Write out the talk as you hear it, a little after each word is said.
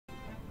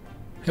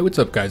Hey, what's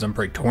up guys, I'm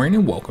Praetorian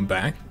and welcome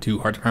back to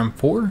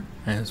HOI4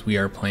 as we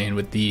are playing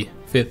with the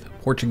 5th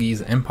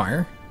Portuguese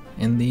Empire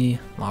in the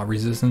Law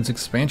Resistance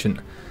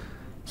expansion.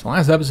 So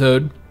last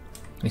episode,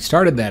 we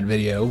started that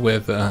video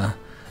with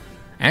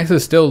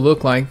Axis still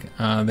looked like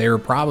they were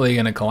probably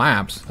going to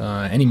collapse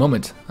any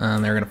moment. They were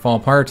going to fall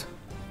apart.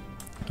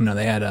 You know,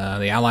 they had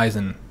the allies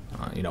in,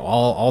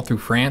 all through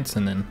France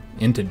and then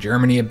into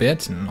Germany a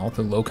bit and all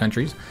through the Low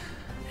Countries,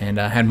 and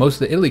had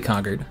most of Italy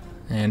conquered.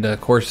 And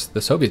of course, the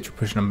Soviets were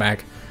pushing them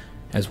back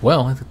as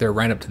well. I think they're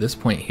right up to this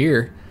point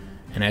here.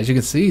 And as you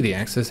can see, the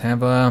Axis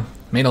have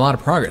made a lot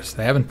of progress.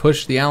 They haven't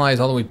pushed the Allies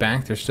all the way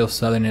back. They're still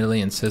southern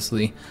Italy and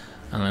Sicily.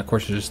 And of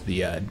course, there's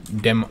the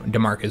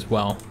Denmark as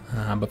well.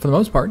 But for the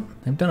most part,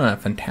 they've done a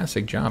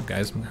fantastic job,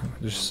 guys. I'm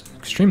just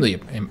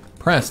extremely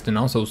impressed and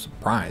also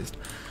surprised.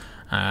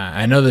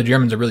 I know the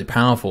Germans are really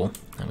powerful,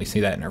 and we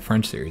see that in our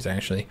French series,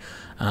 actually.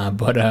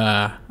 But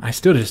I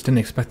still just didn't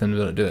expect them to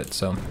be able to do it.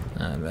 So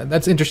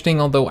that's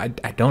interesting, although I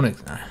don't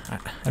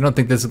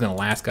think this is going to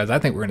last, guys. I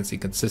think we're going to see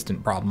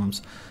consistent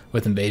problems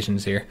with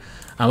invasions here.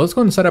 Let's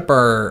go and set up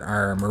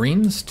our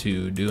Marines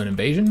to do an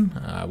invasion.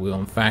 We'll,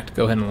 in fact,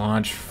 go ahead and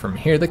launch from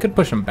here. They could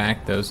push them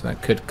back, though, so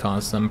that could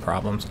cause some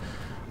problems.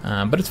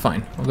 But it's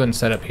fine. We'll go ahead and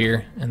set up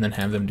here and then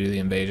have them do the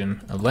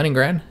invasion of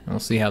Leningrad. And we'll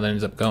see how that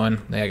ends up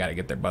going. They got to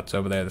get their butts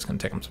over there. That's going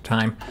to take them some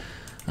time.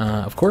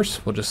 Of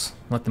course, we'll just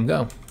let them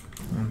go.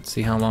 Let's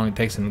see how long it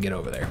takes them to get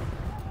over there.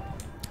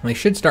 They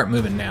should start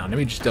moving now. Let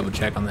me just double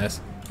check on this.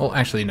 Well,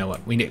 actually, you know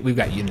what? We've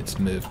got units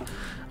to move.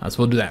 So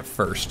we'll do that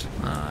first.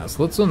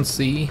 So let's go and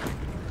see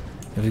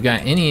if we've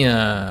got any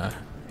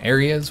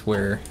areas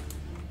where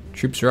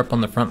troops are up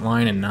on the front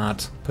line and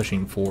not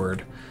pushing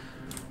forward.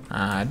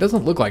 It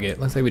doesn't look like it.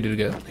 Let's say we did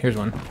good. Here's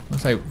one.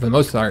 Looks like for the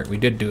most part we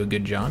did do a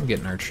good job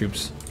getting our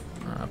troops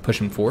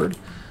pushing forward.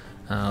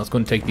 Let's go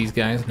and take these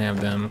guys and have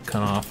them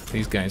cut off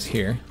these guys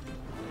here.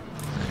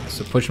 Right,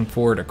 so pushing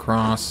forward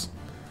across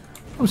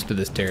most of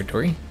this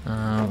territory.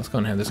 Let's go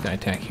and have this guy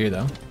attack here,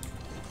 though.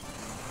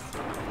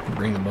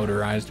 Bring the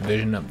motorized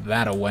division up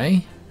that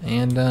away,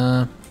 and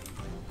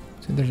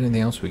see if there's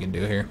anything else we can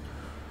do here.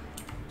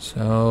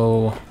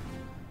 So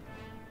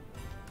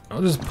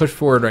I'll just push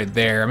forward right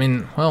there. I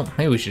mean, well,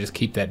 maybe we should just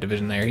keep that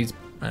division there. He's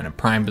in a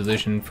prime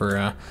position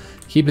for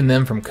keeping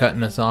them from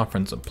cutting us off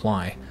from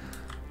supply.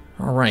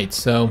 All right,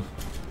 so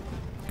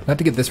we have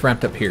to get this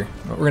wrapped up here.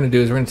 What we're going to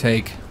do is we're going to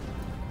take...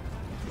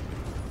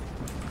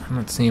 I'm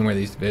not seeing where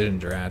these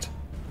divisions are at.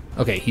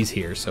 Okay, he's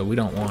here, so we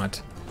don't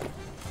want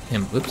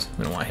him. Oops,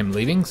 we don't want him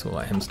leaving, so we'll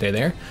let him stay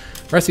there.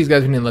 The rest of these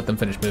guys, we need to let them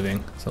finish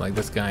moving. So, like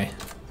this guy,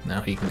 now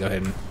he can go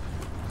ahead and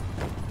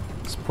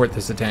support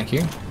this attack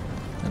here.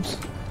 Oops.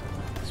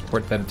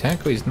 Support that attack,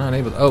 but he's not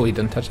able to. Oh, he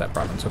doesn't touch that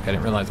province. Okay, I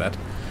didn't realize that.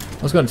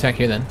 Let's go and attack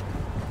here then.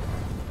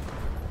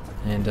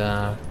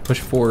 And push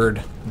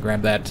forward,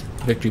 grab that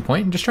victory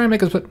point, and just try and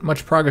make as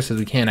much progress as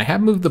we can. I have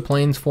moved the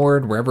planes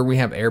forward. Wherever we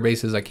have air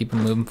bases, I keep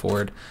them moving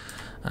forward.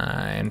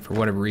 And for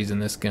whatever reason,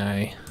 this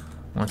guy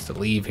wants to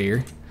leave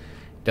here.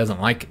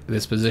 Doesn't like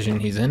this position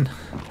he's in.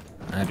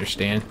 I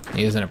understand.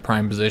 He is in a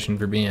prime position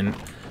for being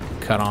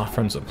cut off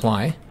from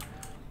supply.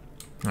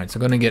 Alright, so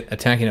going to get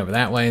attacking over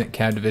that way. The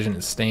Cav division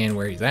is staying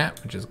where he's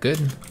at, which is good.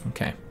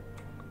 Okay.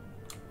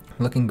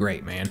 Looking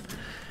great, man.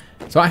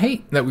 So I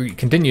hate that we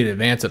continue to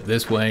advance up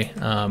this way.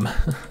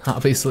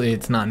 Obviously,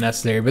 it's not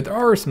necessary, but there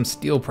are some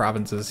steel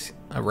provinces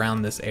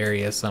around this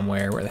area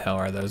somewhere. Where the hell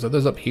are those? Are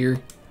those up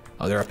here?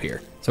 Oh, they're up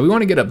here. So we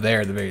want to get up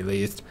there at the very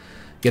least.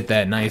 Get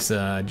that nice,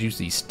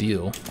 juicy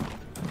steel.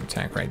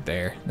 Attack right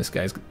there. This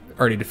guy's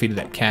already defeated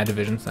that CAD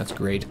division, so that's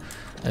great.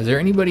 Is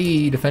there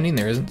anybody defending?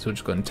 There isn't, so we'll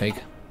just go ahead and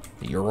take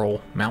the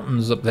Ural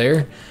Mountains up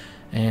there.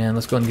 And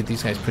let's go ahead and get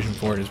these guys pushing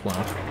forward as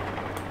well.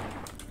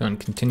 Go and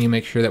continue to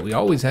make sure that we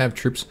always have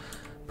troops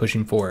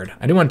pushing forward.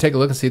 I do want to take a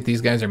look and see if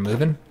these guys are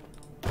moving.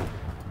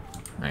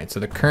 Alright, so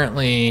they're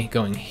currently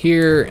going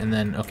here, and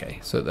then, okay,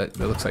 so that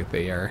looks like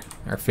they are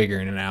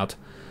figuring it out.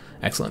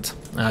 Excellent.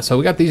 So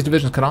we got these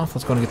divisions cut off.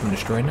 Let's go and get them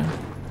destroyed now.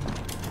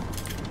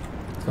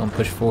 Let's go and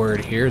push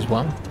forward here as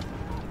well.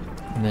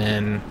 And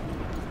then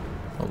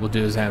what we'll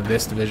do is have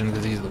this division,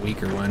 because he's the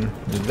weaker one,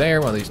 move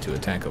there while these two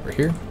attack over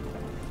here.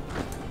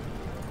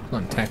 Go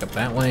and attack up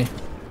that way.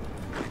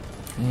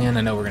 And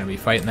I know we're going to be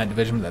fighting that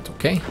division, but that's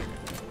okay.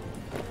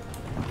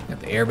 Got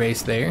the air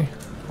base there.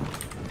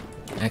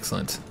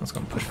 Excellent. Let's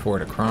go and push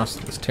forward across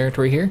this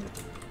territory here.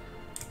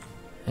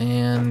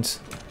 And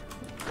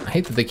I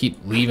hate that they keep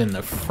leaving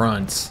the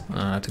fronts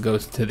to go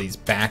to these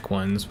back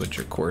ones, which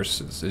of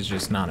course is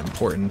just not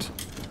important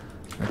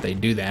that they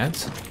do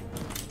that.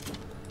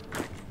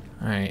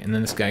 Alright, and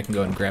then this guy can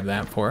go and grab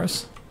that for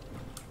us.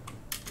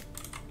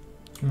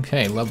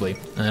 Okay, lovely.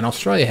 And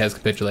Australia has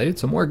capitulated,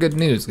 so more good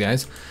news,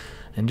 guys.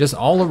 And just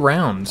all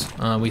around,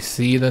 we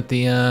see that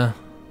the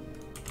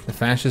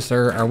fascists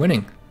are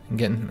winning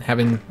and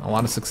having a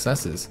lot of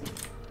successes.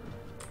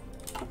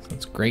 So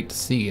it's great to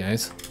see,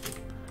 guys.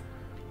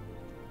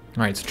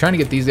 Alright, so trying to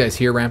get these guys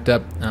here wrapped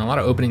up. A lot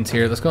of openings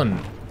here. Let's go and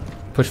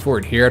push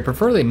forward here. I'd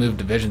prefer they move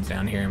divisions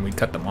down here and we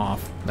cut them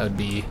off. That would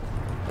be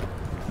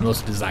the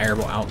most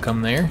desirable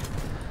outcome there.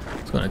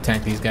 Let's Let's go and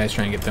attack these guys,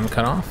 try and get them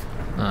cut off.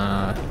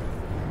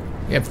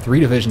 We have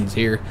 3 divisions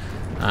here.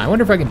 I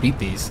wonder if I can beat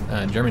these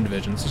German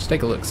divisions. Just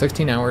take a look.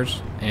 16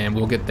 hours, and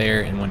we'll get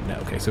there in one. No,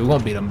 okay, so we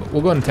won't beat them, but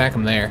we'll go and attack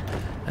them there.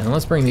 And then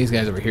let's bring these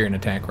guys over here and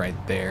attack right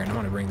there. And I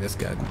want to bring this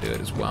guy to do it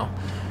as well.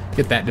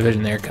 Get that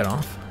division there cut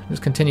off.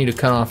 Just continue to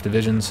cut off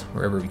divisions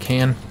wherever we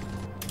can.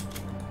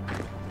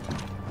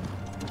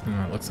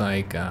 It looks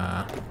like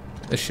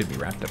this should be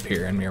wrapped up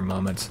here in mere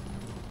moments.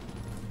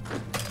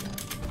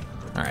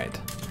 Alright.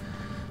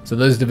 So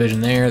those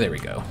division there we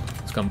go.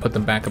 Let's go and put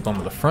them back up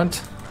onto the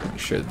front. Make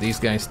sure that these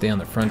guys stay on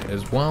the front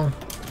as well.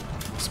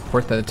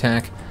 Support that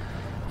attack.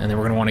 And then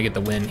we're going to want to get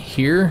the win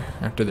here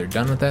after they're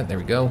done with that. There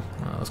we go.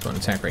 Let's go and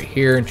attack right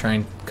here and try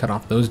and cut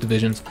off those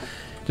divisions.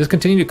 Just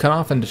continue to cut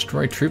off and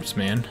destroy troops,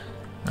 man.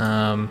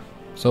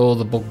 So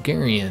the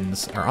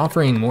Bulgarians are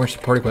offering more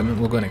support equipment.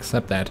 We'll go and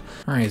accept that.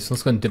 Alright, so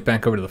let's go and dip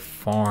back over to the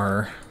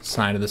far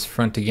side of this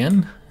front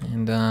again.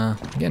 And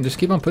again, just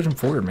keep on pushing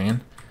forward,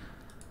 man.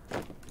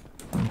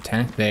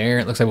 Attack there.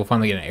 It looks like we'll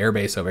finally get an air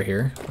base over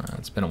here.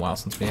 It's been a while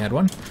since we had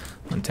one.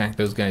 We'll attack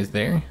those guys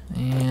there.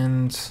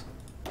 And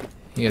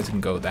you guys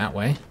can go that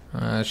way.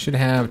 Should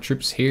have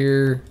troops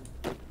here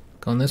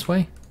going this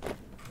way.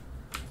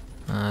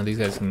 These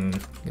guys can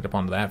get up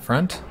onto that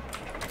front.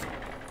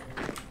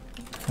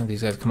 Have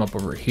these guys come up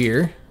over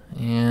here.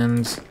 And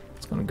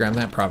let's go and grab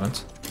that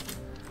province.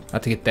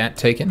 About to get that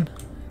taken.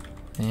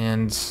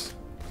 And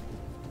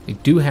we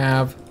do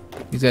have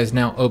these guys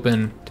now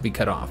open to be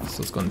cut off. So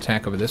let's go and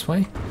attack over this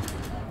way.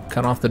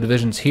 Cut off the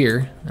divisions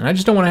here. And I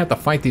just don't want to have to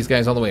fight these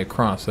guys all the way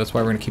across. So that's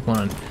why we're going to keep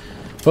on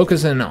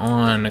focusing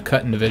on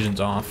cutting divisions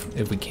off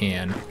if we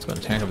can. Let's go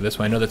and attack over this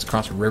way. I know that's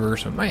across a river,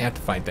 so I might have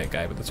to fight that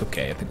guy, but that's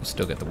okay. I think we'll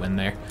still get the win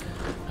there.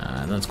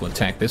 And then let's go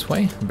attack this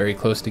way. I'm very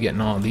close to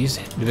getting all of these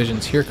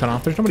divisions here cut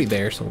off. There's nobody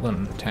there, so we'll go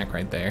and attack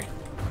right there.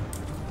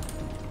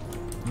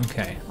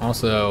 Okay,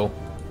 also,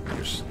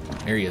 there's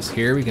areas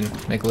here we can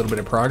make a little bit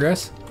of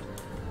progress.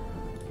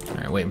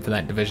 Alright, waiting for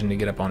that division to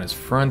get up on his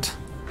front.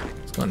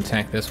 Let's go and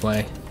attack this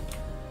way.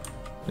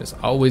 Just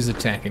always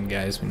attacking,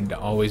 guys. We need to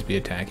always be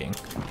attacking.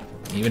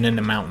 Even in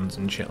the mountains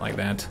and shit like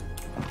that.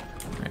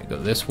 Alright, go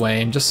this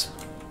way and just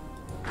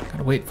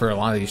gotta wait for a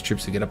lot of these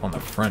troops to get up on the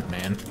front,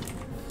 man.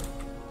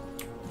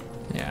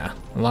 Yeah,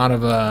 a lot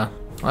of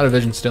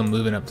divisions still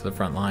moving up to the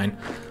front line.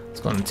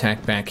 Let's go and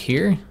attack back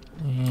here.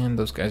 And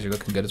those guys are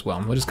looking good as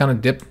well. We'll just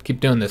kind of keep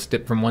doing this.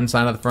 Dip from one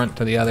side of the front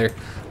to the other.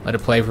 Let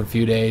it play for a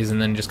few days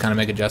and then just kind of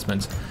make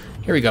adjustments.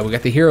 Here we go. We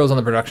got the heroes on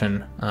the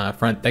production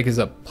front. That gives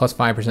up plus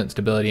 5%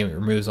 stability and it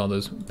removes all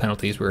those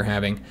penalties we were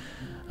having.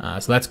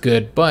 So that's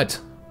good. But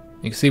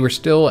you can see we're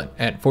still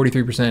at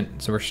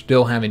 43%. So we're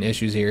still having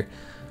issues here.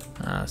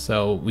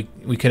 So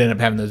we could end up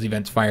having those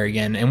events fire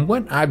again. And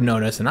what I've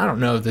noticed, and I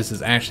don't know if this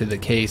is actually the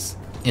case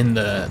in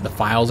the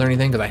files or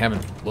anything because I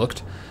haven't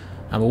looked.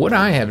 But what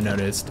I have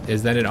noticed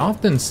is that it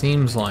often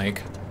seems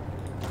like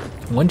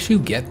once you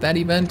get that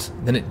event,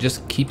 then it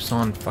just keeps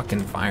on fucking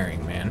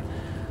firing, man.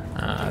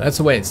 That's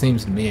the way it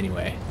seems to me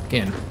anyway.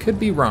 Again, could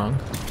be wrong.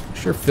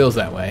 Sure feels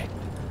that way.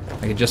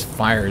 Like it just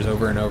fires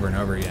over and over and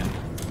over again.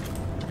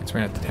 Right, so we're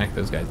gonna have to attack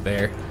those guys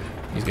there.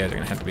 These guys are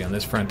gonna have to be on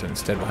this front, and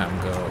instead we'll have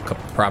them go a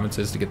couple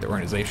provinces to get the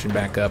organization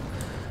back up.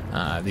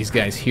 These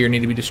guys here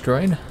need to be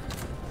destroyed.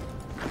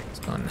 Let's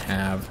go and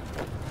have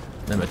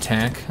them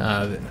attack.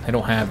 I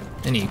don't have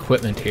any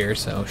equipment here,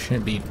 so it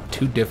shouldn't be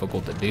too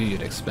difficult to do,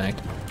 you'd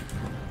expect.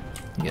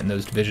 Getting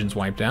those divisions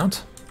wiped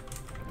out.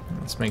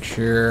 Let's make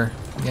sure,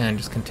 again,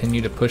 just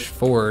continue to push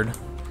forward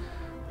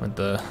with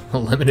the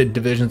limited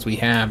divisions we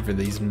have for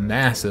these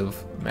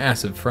massive,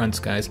 massive fronts,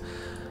 guys.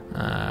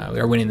 We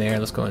are winning there.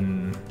 Let's go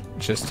and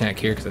just attack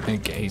here because I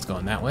think he's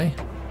going that way.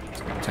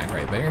 Let's go attack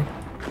right there.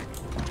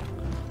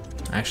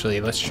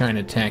 Actually, let's try and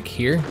attack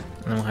here,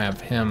 and then we'll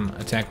have him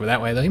attack over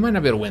that way, though he might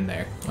not be able to win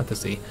there. We'll have to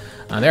see.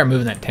 They are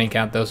moving that tank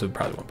out, though, so we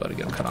probably won't be able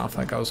to get him cut off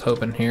like I was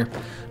hoping here.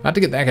 About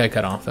to get that guy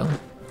cut off, though.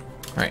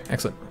 Alright,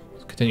 excellent.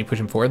 Let's continue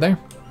pushing forward there.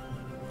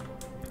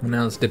 And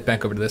now let's dip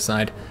back over to this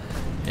side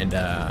and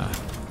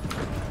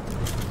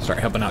start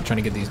helping out, trying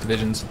to get these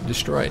divisions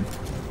destroyed.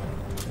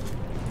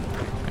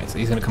 Alright, so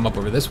he's going to come up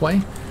over this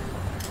way.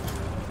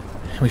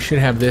 We should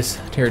have this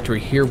territory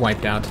here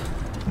wiped out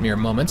in mere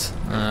moments.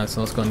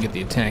 So let's go and get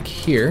the attack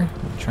here.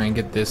 Try and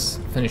get this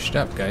finished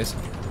up, guys.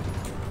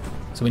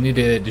 So we need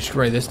to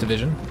destroy this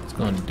division. Let's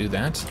go and do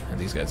that. Have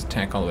these guys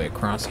attack all the way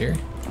across here.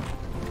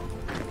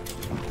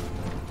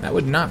 That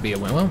would not be a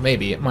win. Well,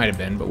 maybe. It might have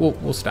been, but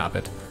we'll stop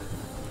it.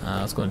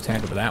 Let's go and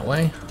attack over that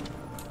way.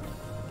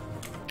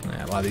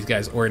 Yeah, a lot of these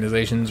guys'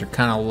 organizations are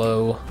kind of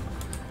low.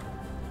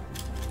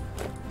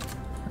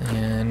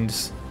 And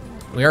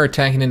we are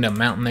attacking into a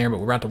mountain there, but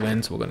we're about to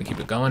win, so we're going to keep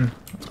it going.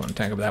 Let's go and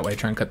attack over that way,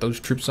 try and cut those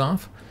troops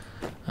off.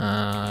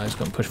 Just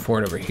going to push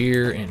forward over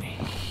here and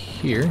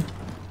here.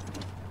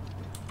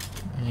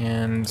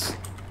 And,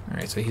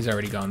 alright, so he's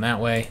already gone that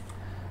way.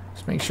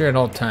 Just make sure at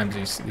all times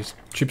these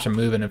troops are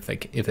moving if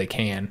they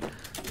can.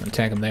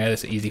 Attack them there.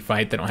 That's an easy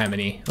fight. They don't have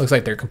any. Looks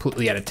like they're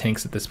completely out of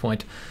tanks at this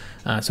point.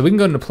 So we can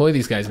go and deploy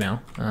these guys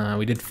now.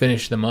 We did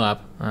finish them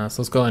up.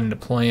 So let's go ahead and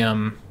deploy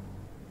them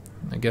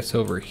I guess,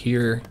 over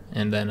here,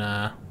 and then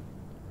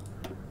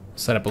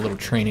set up a little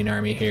training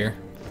army here.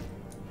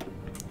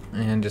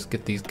 And just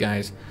get these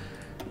guys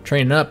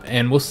training up,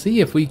 and we'll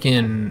see if we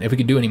can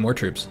do any more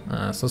troops. So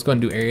let's go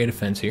ahead and do area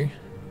defense here.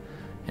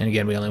 And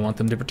again, we only want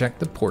them to protect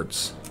the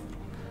ports.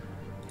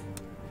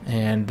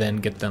 And then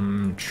get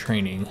them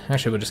training.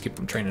 Actually, we'll just keep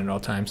them training at all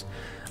times.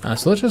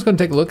 So let's just go and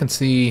take a look and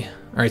see.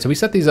 Alright, so we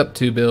set these up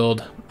to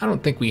build. I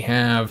don't think we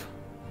have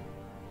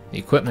the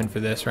equipment for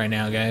this right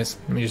now, guys.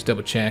 Let me just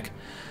double check.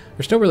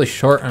 We're still really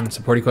short on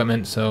support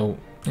equipment, so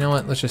you know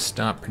what? Let's just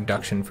stop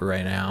production for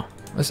right now.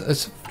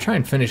 Let's try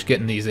and finish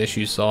getting these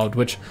issues solved,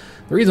 which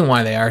the reason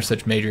why they are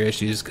such major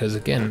issues, because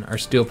again, our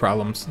steel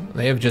problems,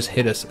 they have just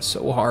hit us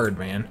so hard,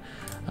 man.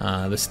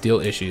 The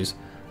steel issues.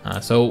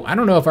 So I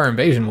don't know if our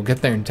invasion will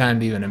get there in time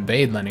to even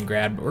invade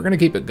Leningrad, but we're going to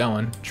keep it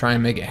going, try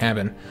and make it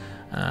happen.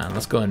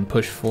 Let's go ahead and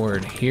push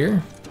forward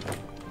here.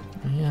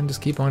 And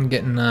just keep on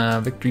getting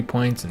victory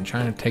points and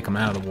trying to take them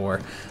out of the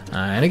war.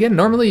 And again,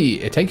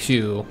 normally it takes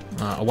you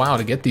a while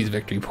to get these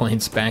victory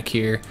points back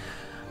here.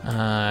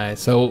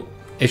 So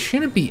it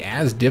shouldn't be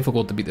as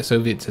difficult to beat the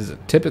Soviets as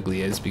it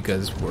typically is,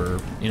 because we're,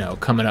 you know,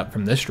 coming up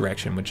from this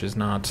direction, which is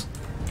not,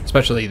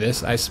 especially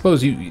this. I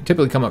suppose you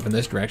typically come up from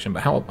this direction,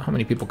 but how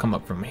many people come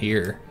up from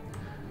here?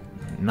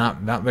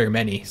 Not very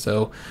many.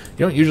 So you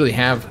don't usually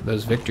have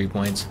those victory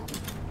points.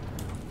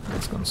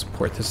 Let's go and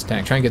support this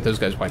attack. Try and get those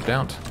guys wiped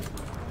out.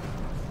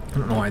 I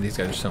don't know why these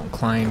guys are so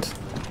inclined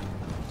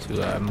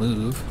to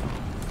move.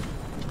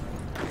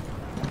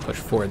 Push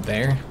forward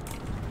there.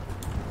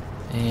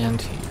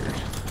 And here.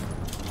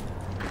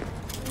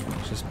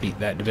 Let's just beat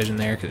that division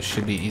there, because it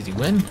should be an easy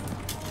win.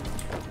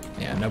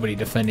 Yeah, nobody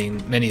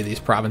defending many of these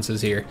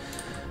provinces here.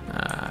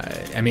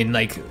 I mean,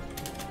 like,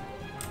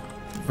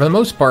 for the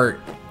most part,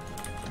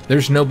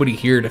 there's nobody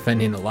here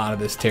defending a lot of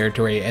this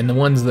territory, and the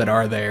ones that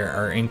are there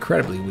are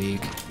incredibly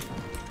weak.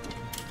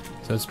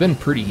 So it's been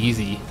pretty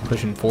easy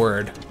pushing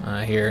forward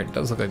here. It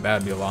does look like that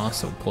would be a loss,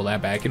 so we'll pull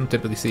that back. You don't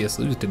typically see us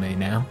lose too many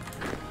now.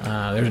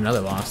 There's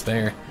another loss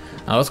there.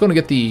 Let's go and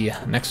get the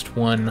next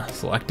one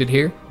selected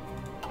here.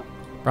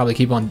 Probably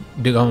keep on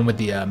going with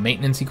the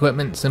maintenance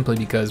equipment, simply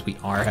because we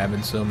are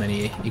having so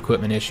many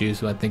equipment issues,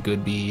 so I think it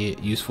would be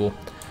useful.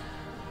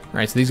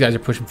 Alright, so these guys are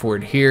pushing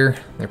forward here.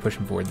 They're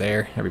pushing forward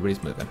there.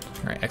 Everybody's moving.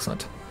 Alright,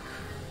 excellent.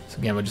 So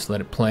again, we'll just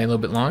let it play a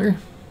little bit longer.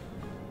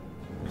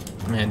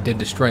 And did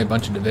destroy a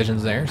bunch of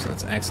divisions there, so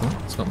that's excellent.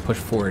 Let's go and push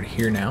forward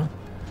here now.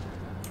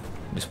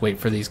 Just wait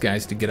for these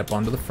guys to get up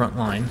onto the front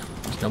line.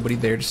 There's nobody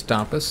there to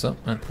stop us. So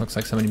looks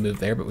like somebody moved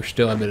there, but we're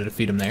still able to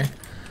defeat them there.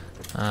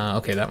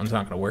 Okay, that one's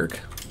not going to work.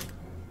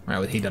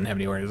 Alright, he doesn't have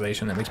any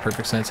organization. That makes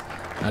perfect sense.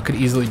 Could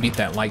easily beat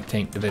that light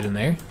tank division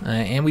there.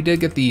 And we did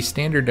get the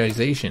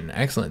standardization.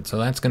 Excellent. So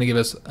that's going to give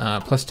us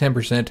plus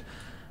 10%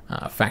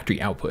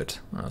 factory output.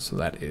 So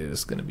that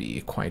is going to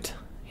be quite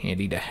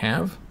handy to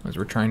have as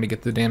we're trying to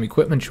get the damn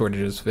equipment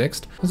shortages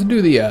fixed. Let's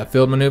do the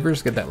field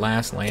maneuvers, get that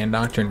last land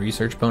doctrine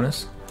research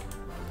bonus.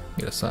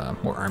 Get us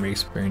more army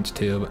experience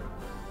too. But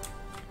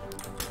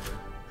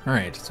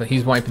alright, so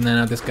he's wiping that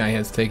out. This guy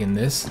has taken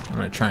this. I'm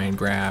going to try and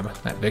grab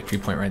that victory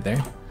point right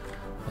there.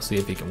 We'll see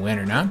if he can win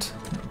or not.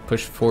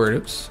 Push forward.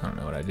 Oops, I don't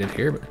know what I did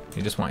here, but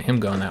you just want him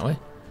going that way.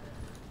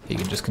 He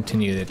can just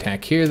continue the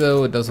attack here,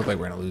 though. It does look like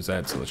we're going to lose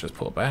that, so let's just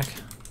pull it back.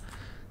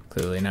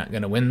 Clearly not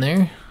going to win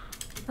there.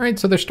 Alright,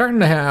 so they're starting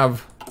to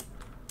have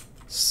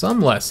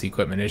some less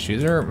equipment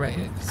issues, or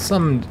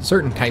some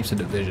certain types of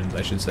divisions,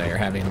 I should say, are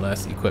having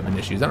less equipment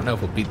issues. I don't know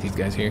if we'll beat these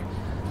guys here.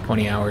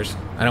 20 hours.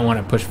 I don't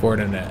want to push forward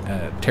in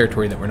a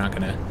territory that we're not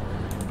gonna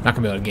be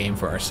able to gain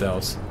for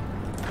ourselves.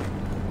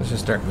 Let's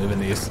just start moving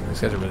these.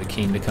 These guys are really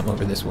keen to come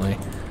over this way.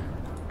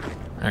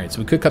 Alright, so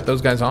we could cut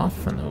those guys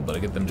off, and then we'll be able to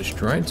get them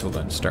destroyed, so we'll go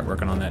ahead and start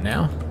working on that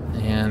now.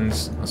 And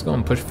let's go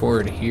and push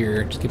forward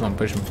here. Just keep on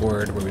pushing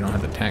forward where we don't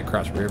have to attack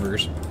cross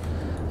rivers.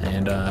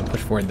 And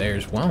push forward there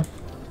as well.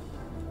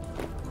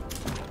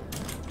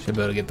 Should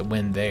be able to get the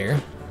win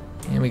there.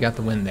 And we got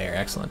the win there.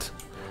 Excellent.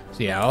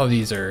 So yeah, all of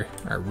these are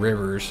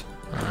rivers.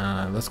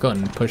 Let's go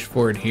ahead and push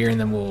forward here, and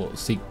then we'll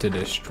seek to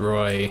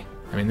destroy.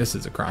 I mean, this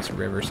is across a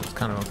river, so it's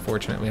kind of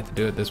unfortunate we have to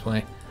do it this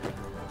way.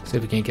 See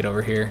if we can't get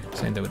over here.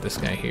 Same thing with this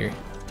guy here.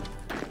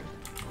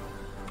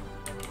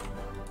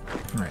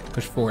 Alright,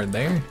 push forward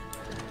there.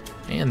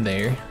 And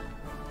there.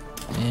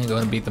 And go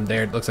ahead and beat them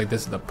there. It looks like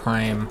this is the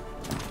prime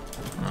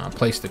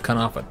place to cut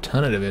off a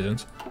ton of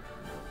divisions.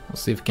 We'll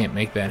see if we can't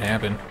make that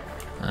happen.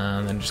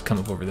 Then just come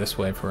up over this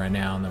way for right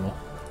now, and then we'll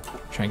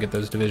try and get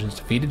those divisions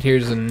defeated.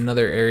 Here's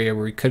another area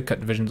where we could cut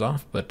divisions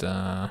off, but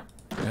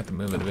we have to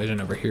move a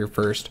division over here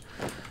first.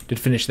 Did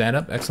finish that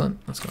up. Excellent.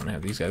 Let's go and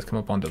have these guys come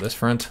up onto this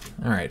front.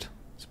 Alright,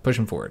 let's push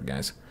them forward,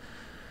 guys.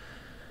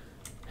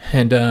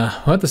 And we'll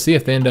have to see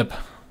if they end up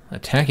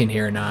attacking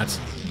here or not.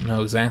 I don't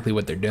know exactly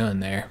what they're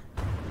doing there.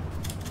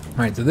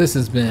 Alright, so this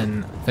has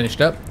been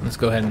finished up. Let's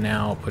go ahead and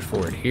now push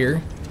forward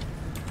here.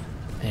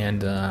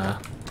 And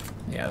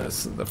yeah,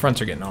 the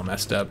fronts are getting all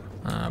messed up,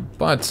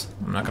 but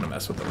I'm not going to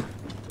mess with them.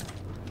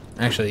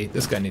 Actually,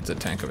 this guy needs to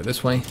attack over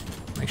this way.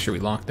 Make sure we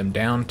lock them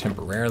down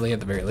temporarily at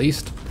the very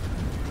least.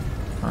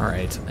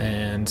 Alright,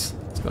 and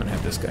let's go and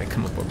have this guy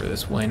come up over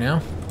this way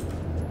now.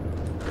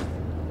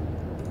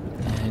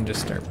 And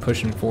just start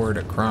pushing forward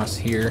across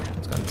here.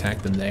 Let's go and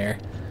attack them there.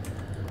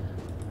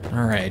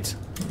 Alright,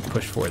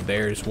 push forward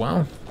there as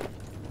well.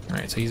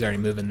 Alright, so he's already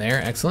moving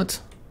there.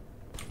 Excellent.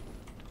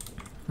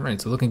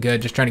 Alright, so looking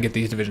good. Just trying to get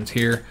these divisions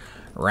here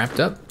wrapped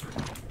up.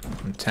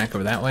 Attack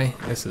over that way.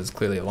 This is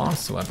clearly a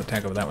loss, so we'll have to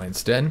attack over that way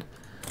instead.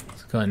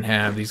 Let's go ahead and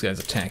have these guys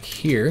attack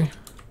here.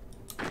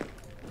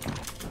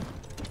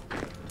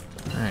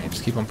 Alright,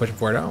 just keep on pushing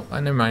forward. Oh,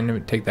 never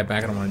mind. Take that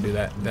back. I don't want to do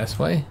that this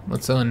way.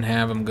 Let's go and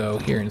have them go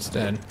here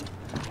instead.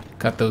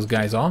 Cut those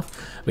guys off.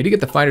 We did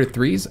get the fighter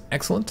 3s.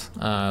 Excellent.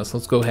 So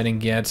let's go ahead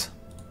and get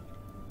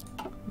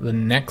the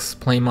next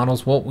plane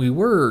models. Well, we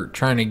were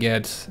trying to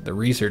get the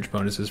research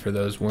bonuses for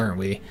those, weren't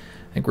we?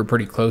 I think we're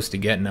pretty close to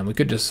getting them. We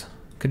could just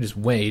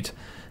wait.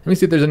 Let me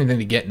see if there's anything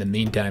to get in the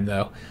meantime,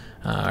 though.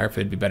 Or if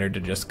it'd be better to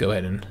just go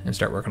ahead and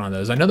start working on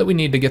those. I know that we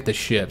need to get the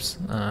ships,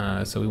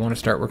 so we want to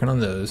start working on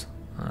those.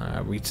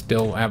 We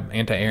still have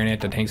anti-air and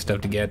anti-tank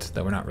stuff to get,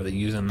 though we're not really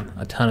using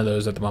a ton of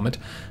those at the moment.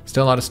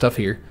 Still a lot of stuff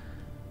here.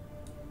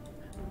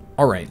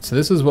 Alright, so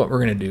this is what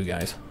we're going to do,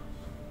 guys.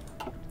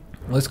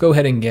 Let's go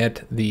ahead and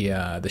get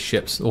the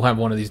ships. We'll have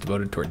one of these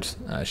devoted towards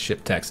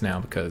ship techs now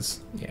because,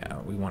 yeah,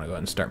 we want to go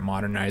ahead and start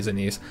modernizing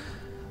these.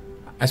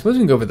 I suppose we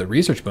can go over the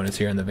research bonus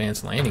here in the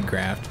advanced landing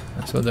craft.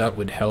 So that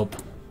would help.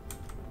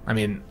 I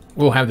mean,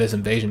 we'll have this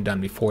invasion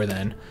done before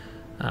then.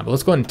 But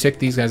let's go ahead and tick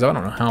these guys up. I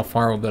don't know how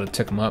far we'll be able to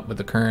tick them up with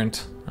the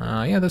current.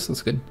 Yeah, this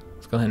looks good.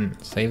 Let's go ahead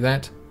and save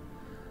that.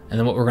 And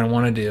then what we're going to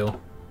want to do,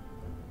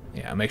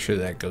 yeah, make sure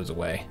that goes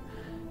away.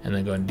 And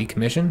then go ahead and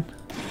decommission.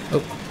 Oh,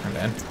 my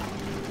bad.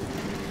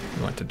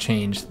 We want to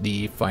change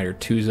the fighter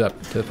 2s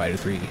up to the fighter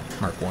 3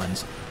 Mark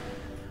 1s.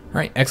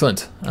 Alright,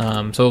 excellent.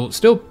 So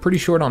still pretty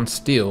short on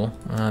steel.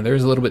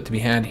 There's a little bit to be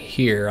had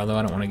here, although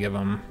I don't want to give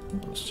them...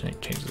 Let's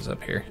change this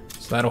up here.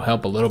 So that'll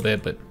help a little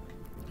bit, but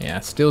yeah,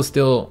 still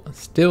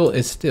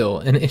is still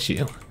an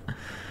issue.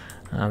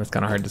 That's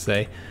kind of hard to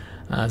say.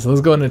 So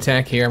let's go ahead and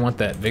attack here. I want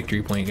that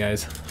victory point,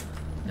 guys.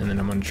 And then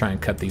I'm going to try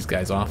and cut these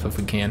guys off if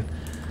we can.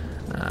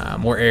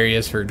 More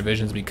areas for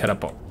divisions to be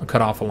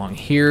cut off along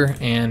here,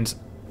 and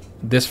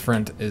this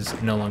front is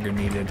no longer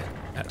needed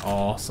at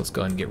all, so let's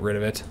go ahead and get rid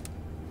of it.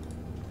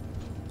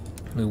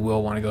 We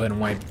will want to go ahead and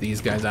wipe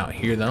these guys out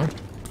here, though.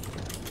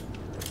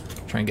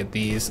 Try and get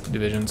these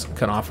divisions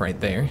cut off right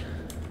there.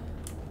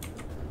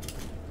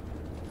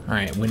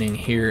 Alright, winning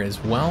here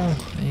as well,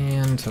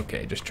 and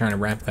okay, just trying to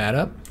wrap that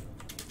up.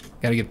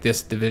 Gotta get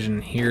this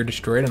division here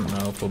destroyed. I don't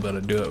know if we'll be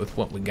able to do it with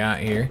what we got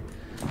here.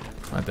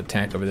 I'll have to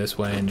attack over this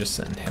way and just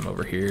send him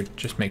over here.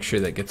 Just make sure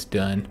that gets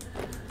done.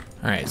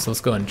 Alright, so let's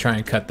go ahead and try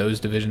and cut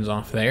those divisions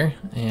off there.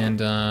 And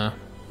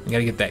we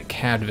gotta get that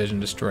cab division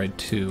destroyed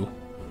too.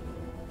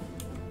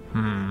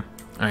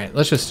 Alright,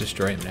 let's just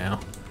destroy him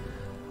now.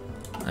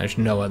 There's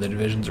no other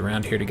divisions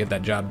around here to get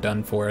that job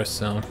done for us,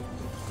 so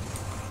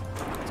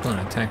let's go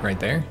and attack right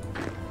there.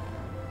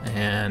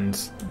 And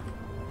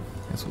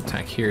I guess we'll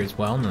attack here as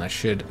well, and then I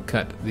should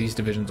cut these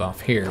divisions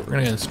off here.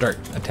 We're gonna start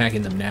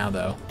attacking them now,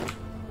 though.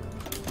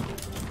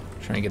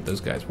 Trying to get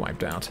those guys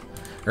wiped out.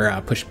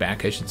 Or pushed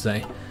back, I should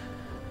say.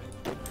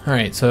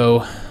 Alright,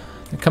 so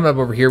they're coming up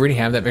over here. We already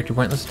have that victory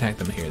point. Let's attack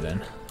them here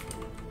then.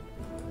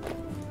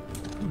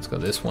 Let's go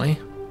this way.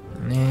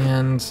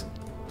 And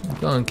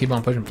go and keep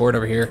on pushing forward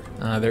over here.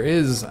 There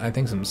is, I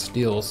think, some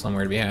steel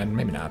somewhere to be had.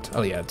 Maybe not.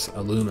 Oh yeah, it's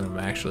aluminum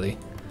actually.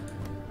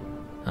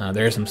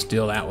 There is some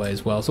steel that way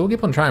as well. So we'll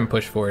keep on trying and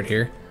push forward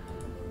here.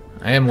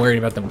 I am worried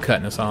about them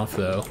cutting us off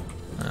though.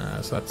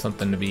 So that's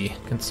something to be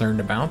concerned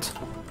about.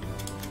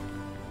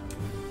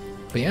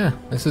 But yeah,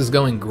 this is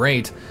going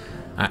great.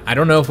 I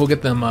don't know if we'll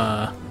get them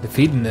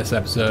defeated in this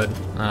episode.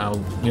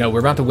 You know,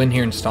 we're about to win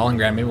here in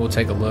Stalingrad. Maybe we'll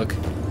take a look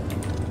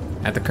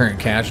at the current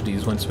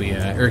casualties once we,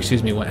 or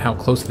excuse me, how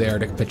close they are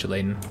to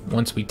capitulating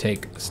once we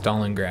take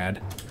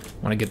Stalingrad.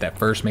 Want to get that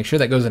first. Make sure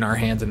that goes in our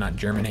hands and not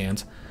German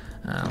hands.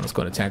 Let's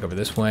go and attack over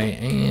this way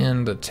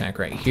and attack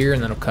right here,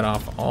 and then we'll cut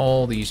off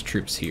all these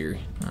troops here.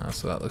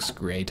 So that looks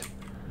great.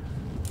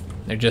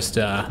 They're just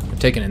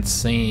taking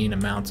insane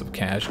amounts of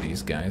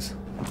casualties, guys.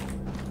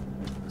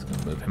 Let's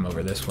go move him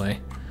over this way.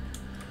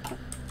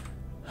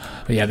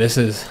 But yeah,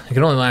 it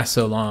can only last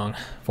so long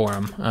for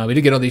him. We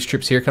did get all these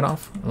troops here cut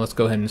off. Let's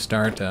go ahead and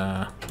start.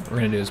 What we're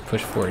going to do is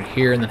push forward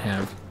here and then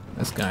have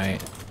this guy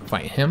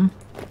fight him.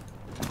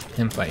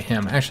 Him fight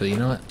him. Actually, you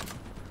know what?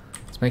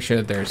 Let's make sure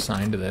that they're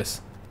assigned to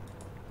this.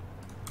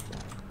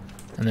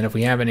 And then if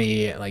we have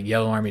any like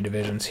yellow army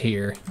divisions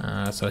here,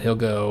 so he'll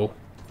go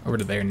over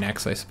to there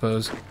next, I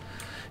suppose.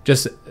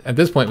 Just at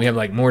this point, we have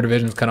like more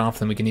divisions cut off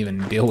than we can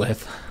even deal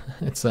with.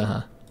 It's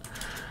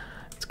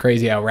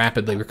crazy how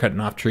rapidly we're cutting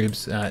off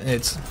troops.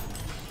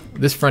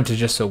 This front is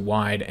just so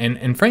wide,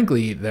 and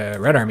frankly, the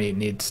Red Army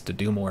needs to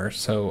do more.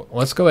 So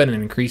let's go ahead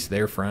and increase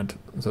their front,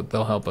 so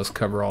they'll help us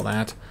cover all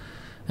that.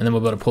 And then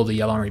we'll be able to pull the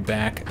Yellow Army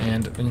back,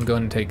 and we can go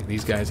ahead and take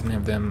these guys and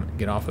have them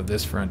get off of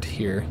this front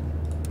here.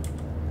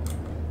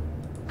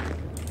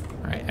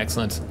 All right,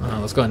 excellent.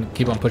 Let's go ahead and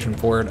keep on pushing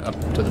forward up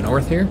to the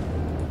north here.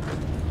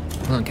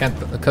 I'm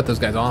gonna cut those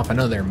guys off. I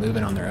know they're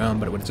moving on their own,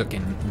 but it would have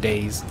taken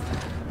days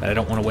that I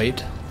don't want to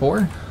wait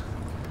for.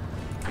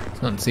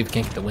 So let's see if we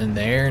can't get the win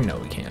there. No,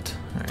 we can't.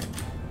 All right.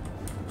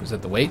 Was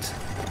that the wait?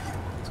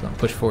 Let's go and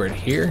push forward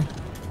here.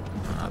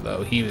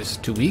 Though he was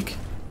too weak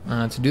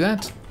to do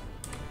that.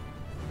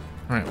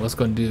 All right, let's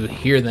go and do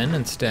here then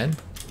instead.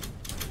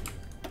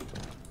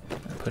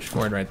 Push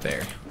forward right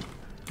there.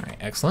 All right,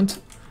 excellent.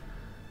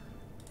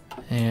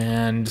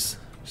 And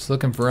just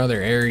looking for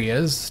other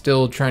areas.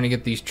 Still trying to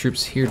get these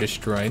troops here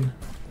destroyed.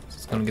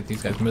 Just going to get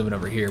these guys moving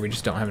over here. We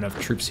just don't have enough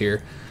troops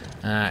here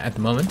at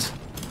the moment.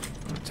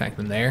 Attack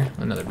them there.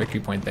 Another victory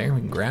point there we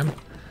can grab.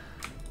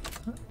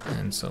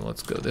 And so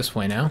let's go this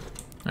way now. All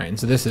right, and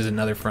so this is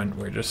another front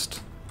where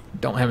just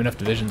don't have enough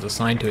divisions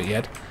assigned to it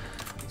yet.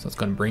 So let's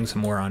go and bring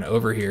some more on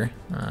over here.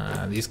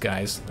 These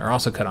guys are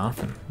also cut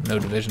off and no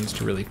divisions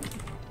to really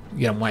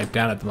get them wiped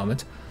out at the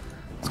moment.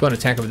 Let's go and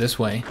attack over this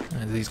way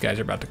as these guys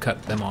are about to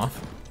cut them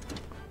off.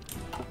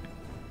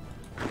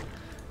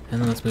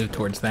 And then let's move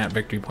towards that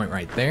victory point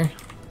right there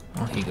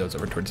while he goes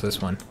over towards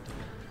this one.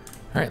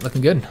 All right,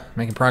 looking good.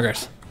 Making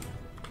progress.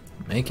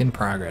 Making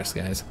progress,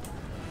 guys.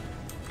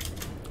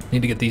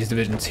 Need to get these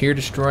divisions here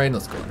destroyed.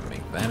 Let's go and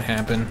make that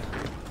happen.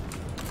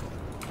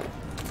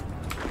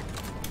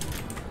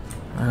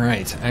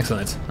 Alright,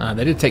 excellent.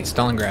 They did take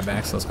Stalingrad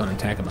back, so let's go and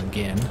attack them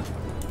again.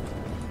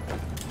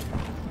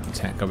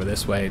 Attack over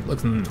this way.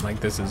 Looking like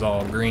this is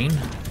all green.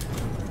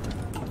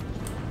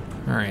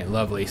 Alright,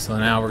 lovely. So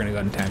now we're going to go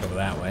ahead and attack over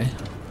that way.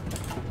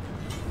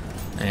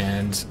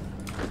 And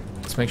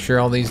let's make sure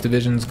all these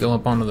divisions go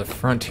up onto the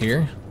front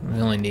here.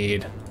 We only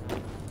need,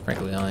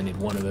 frankly, we only need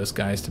one of those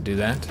guys to do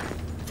that.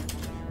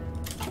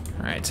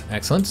 Alright,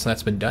 excellent. So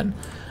that's been done.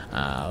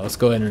 Let's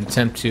go ahead and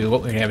attempt to, well,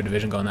 we already have a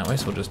division going that way,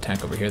 so we'll just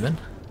attack over here then.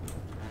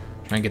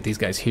 Try and get these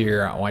guys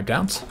here wiped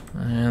out.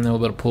 And then we'll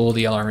be able to pull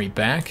the Yellow Army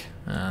back.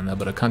 And they'll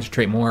be able to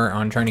concentrate more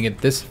on trying to get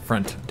this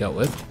front dealt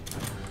with,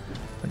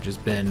 which has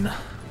been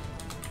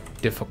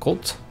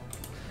difficult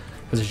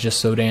because it's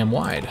just so damn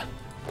wide.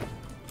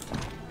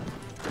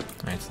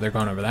 Alright, so they're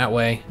going over that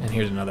way, and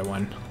here's another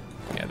one.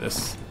 Yeah,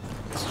 this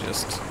is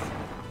just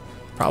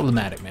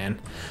problematic, man.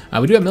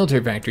 We do have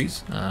military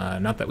factories.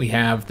 Not that we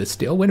have the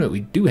steel. Wait a minute, we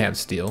do have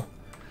steel.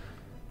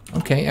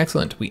 Okay,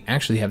 excellent. We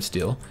actually have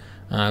steel.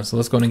 So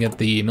let's go and get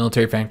the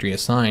military factory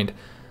assigned.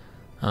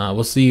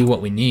 We'll see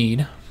what we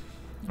need.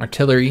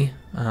 Artillery.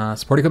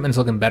 Support equipment is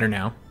looking better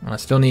now.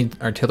 Still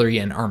need artillery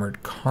and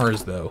armored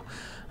cars, though.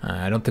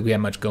 I don't think we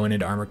have much going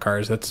into armored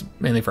cars. That's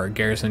mainly for our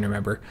garrison,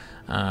 remember.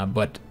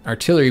 But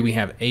artillery, we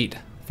have 8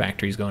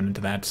 factories going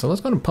into that. So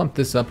let's go and pump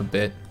this up a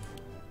bit.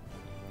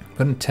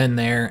 Put in 10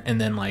 there, and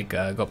then like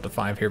go up to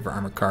 5 here for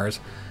armored cars.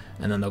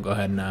 And then they'll go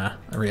ahead and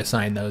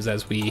reassign those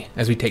as we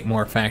take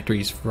more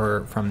factories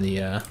from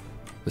the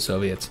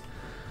Soviets.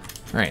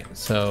 All right,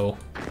 so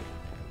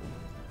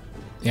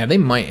yeah, they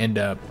might end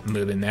up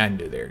moving that. I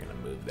knew they were gonna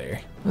move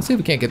there. Let's see if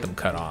we can't get them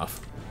cut off.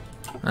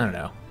 I don't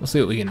know. We'll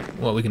see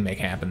what we can make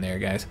happen there,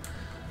 guys.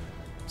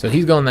 So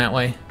he's going that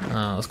way.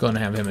 Let's go and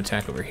have him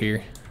attack over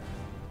here.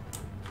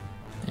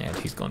 And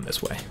he's going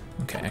this way.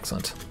 Okay,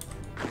 excellent.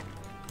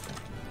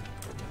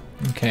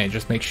 Okay,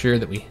 just make sure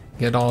that we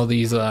get all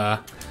these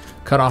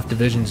cut off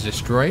divisions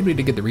destroyed. We need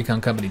to get the Recon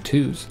Company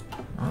 2s.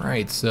 All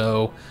right,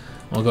 so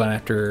we'll go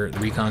after the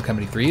Recon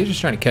Company 3.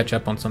 Just trying to catch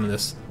up on some of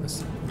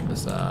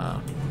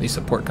these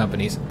support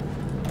companies.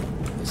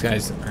 These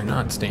guys are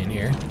not staying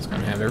here. It's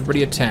going to have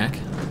everybody attack.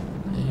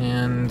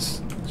 And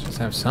let's just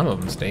have some of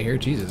them stay here.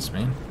 Jesus,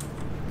 man.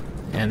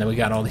 And then we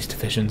got all these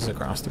divisions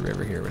across the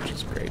river here, which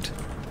is great.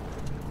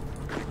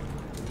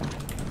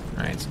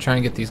 Alright, so try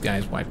and get these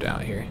guys wiped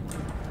out here.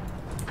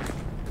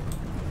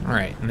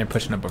 Alright, and they're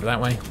pushing up over that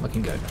way.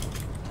 Looking good.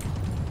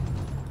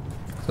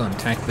 Let's go and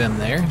attack them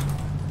there.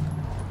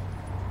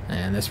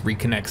 And this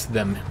reconnects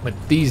them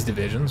with these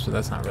divisions, so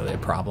that's not really a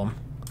problem.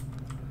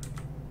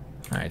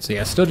 Alright, so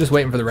yeah, still just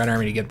waiting for the Red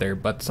Army to get their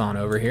butts on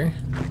over here.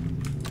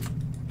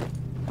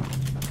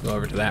 Go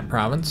over to that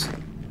province.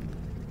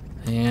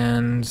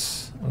 And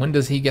when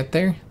does he get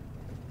there?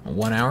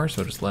 1 hour,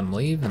 so just let him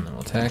leave, and then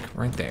we'll attack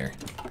right there.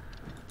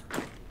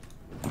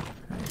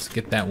 Alright, let's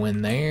get that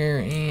win there,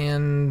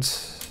 and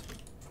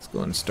let's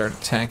go and start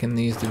attacking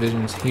these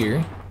divisions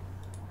here.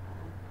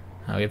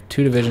 We have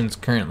 2 divisions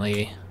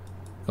currently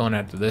going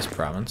after this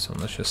province, so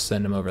let's just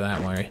send them over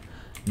that way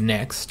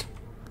next.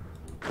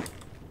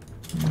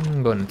 Go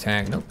ahead and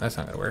attack. Nope, that's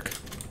not gonna work. Go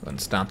ahead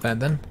and stop that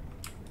then.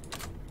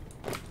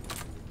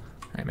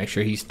 Alright, make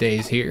sure he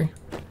stays here.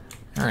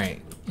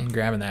 Alright, and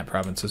grabbing that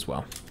province as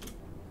well.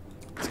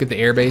 Let's get the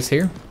air base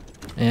here.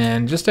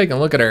 And just take a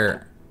look at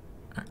our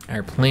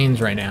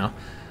planes right now.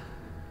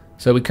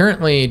 So we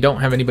currently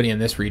don't have anybody in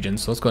this region,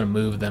 so let's go and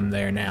move them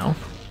there now.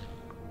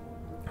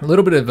 A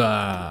little bit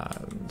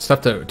of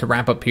stuff to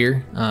wrap up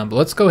here, but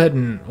let's go ahead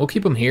and we'll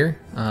keep them here.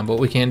 But what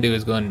we can do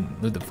is go ahead and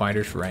move the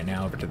fighters for right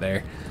now over to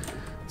there.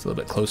 It's a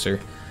little bit closer.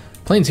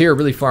 Planes here are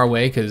really far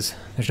away because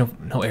there's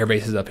no air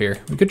bases up here.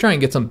 We could try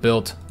and get some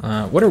built.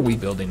 What are we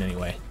building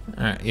anyway?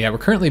 Yeah, we're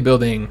currently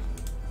building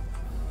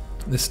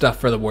this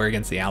stuff for the war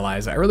against the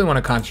Allies. I really want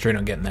to concentrate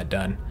on getting that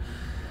done.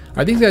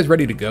 Are these guys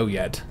ready to go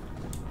yet?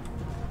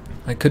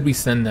 Like, could we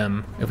send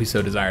them if we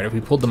so desired? If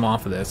we pulled them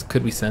off of this,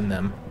 could we send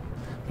them?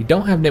 We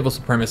don't have naval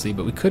supremacy,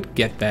 but we could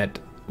get that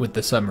with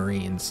the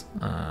submarines.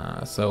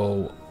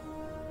 So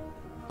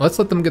let's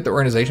let them get the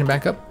organization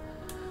back up.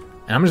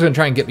 And I'm just going to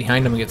try and get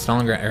behind them and get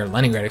Stalingrad, or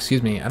Leningrad,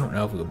 excuse me. I don't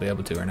know if we'll be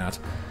able to or not.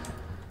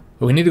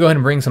 But we need to go ahead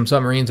and bring some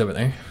submarines over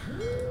there.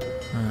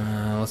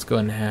 Let's go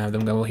ahead and have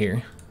them go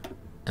here.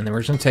 And then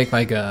we're just going to take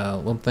like a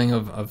little thing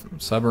of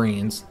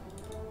submarines.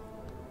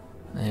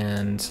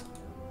 And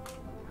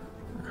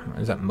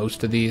is that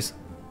most of these?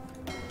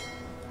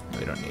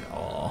 We don't need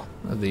all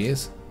of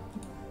these.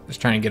 Just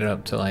trying to get it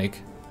up to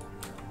like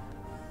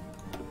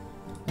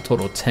a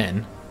total of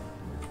 10.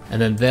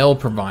 And then they'll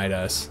provide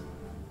us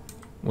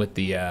with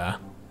the,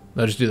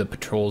 they'll just do the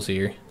patrols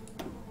here.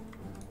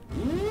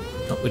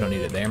 Oh, we don't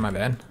need it there, my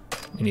bad.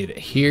 We need it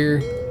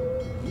here.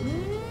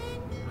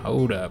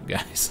 Hold up,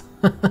 guys.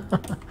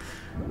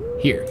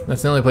 Here,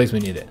 that's the only place we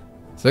need it.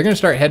 So they're gonna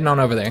start heading on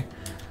over there,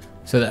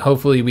 so that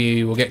hopefully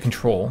we will get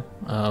control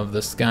of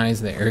the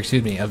skies there, or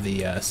excuse me, of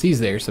the seas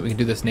there, so we can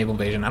do this naval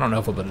invasion. I don't know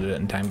if we'll be able to do it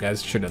in time,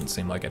 guys. It sure doesn't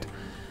seem like it.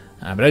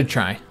 But I'd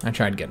try. I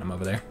tried getting them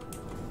over there.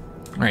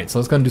 Alright, so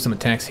let's go and do some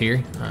attacks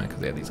here,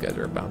 because these guys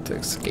are about to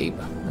escape.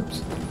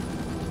 Oops.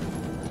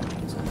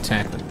 Let's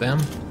attack with them.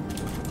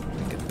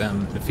 Get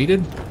them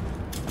defeated.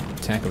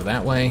 Attack over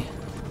that way.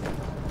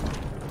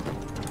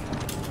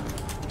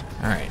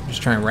 Alright,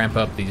 just try and ramp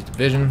up these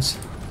divisions.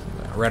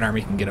 The Red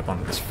Army can get up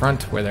on this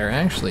front, where they're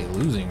actually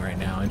losing right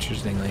now,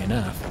 interestingly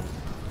enough.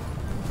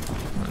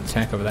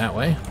 Attack over that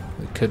way.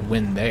 We could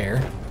win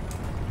there.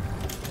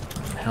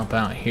 Help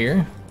out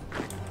here.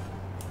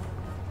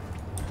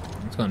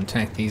 Let's go and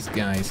attack these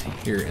guys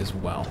here as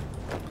well.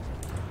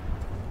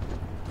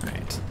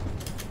 Alright.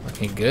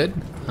 Looking good.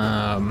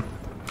 Don't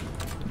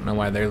know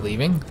why they're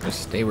leaving.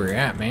 Just stay where you're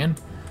at, man.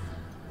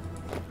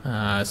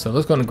 So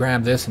let's go and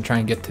grab this and try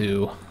and get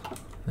to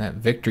that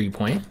victory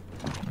point.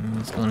 And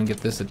let's go and get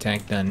this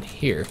attack done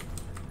here.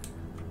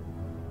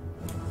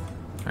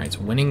 Alright,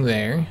 so winning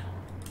there.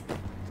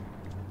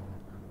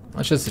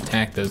 Let's just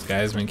attack those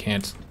guys. We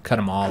can't cut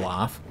them all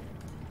off.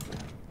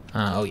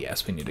 Oh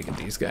yes, we need to get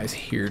these guys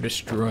here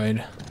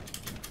destroyed.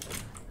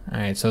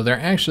 Alright, so they're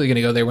actually going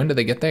to go there. When do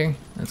they get there?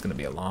 That's going to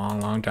be a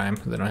long, long time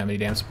because they don't have any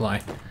damn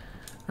supply.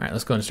 Alright,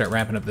 let's go and start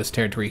wrapping up this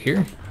territory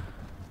here.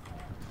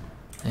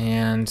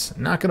 And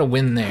not going to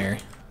win there.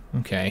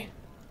 Okay.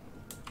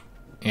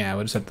 Yeah,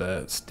 we'll just have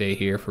to stay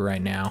here for right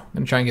now. I'm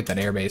going to try and get that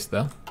airbase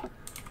though.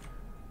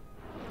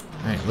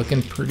 Alright,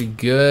 looking pretty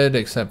good,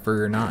 except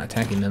for not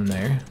attacking them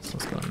there. So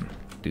let's go and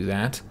do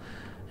that.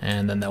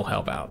 And then they'll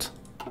help out.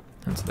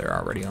 Since they're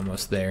already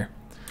almost there.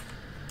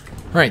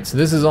 Alright, so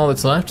this is all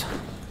that's left.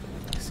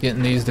 Just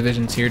getting these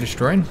divisions here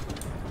destroyed.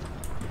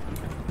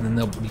 And then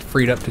they'll be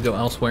freed up to go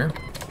elsewhere.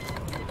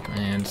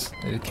 And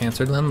they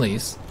canceled them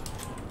lease.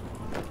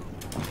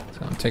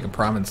 So I'll take a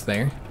province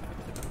there.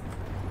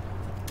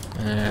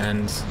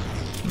 And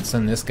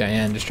send this guy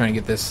in, just try and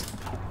get this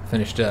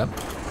finished up.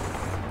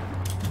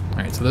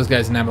 Alright, so those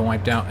guys have now been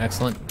wiped out.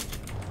 Excellent.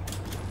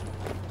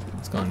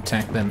 Let's go and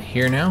attack them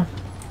here now.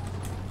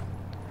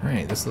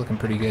 Alright, this is looking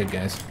pretty good,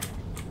 guys.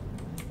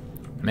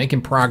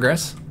 Making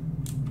progress.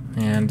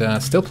 And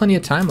still plenty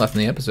of time left in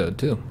the episode,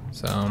 too.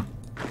 So,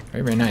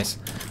 very, very nice.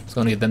 Let's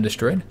go and get them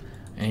destroyed.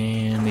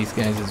 And these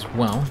guys as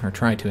well, or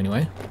try to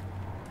anyway.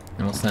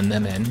 And we'll send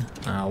them in.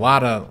 A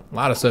lot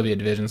of Soviet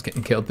divisions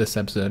getting killed this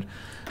episode.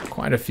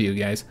 Quite a few,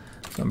 guys.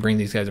 So I'll bring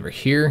these guys over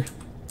here.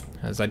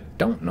 As I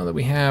don't know that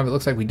we have. It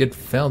looks like we did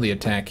fail the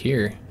attack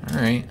here.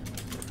 Alright.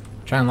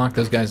 Try and lock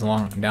those guys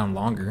down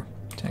longer.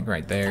 Attack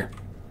right there.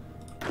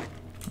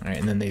 Alright,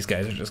 and then these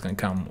guys are just going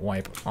to come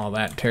wipe all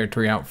that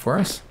territory out for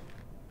us.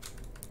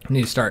 We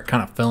need to start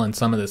kind of filling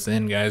some of this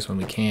in, guys, when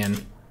we can.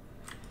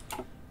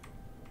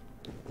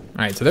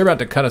 Alright, so they're about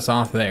to cut us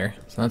off there.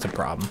 So that's a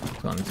problem.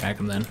 Let's go and attack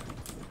them then.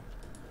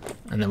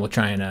 And then we'll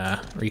try and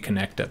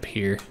reconnect up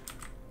here.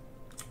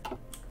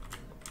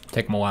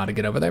 Take them a while to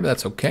get over there, but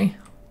that's okay.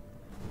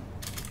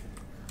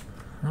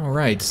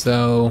 Alright,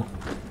 so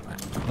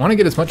I want to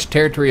get as much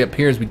territory up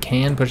here as we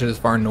can, push it as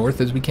far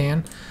north as we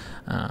can,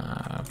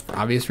 for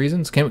obvious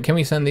reasons. Can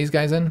we send these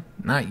guys in?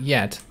 Not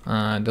yet.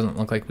 It doesn't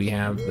look like we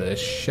have the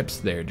ships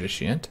there just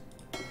yet.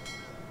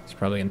 It's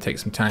probably going to take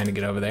some time to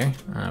get over there.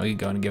 We can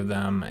go and give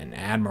them an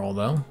admiral,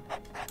 though,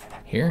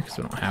 here, because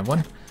we don't have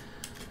one.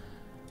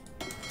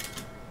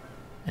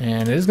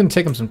 And it is going to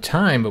take them some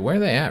time, but where are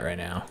they at right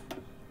now?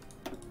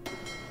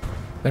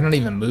 They're not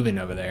even moving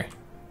over there.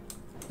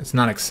 It's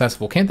not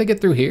accessible. Can't they get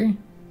through here?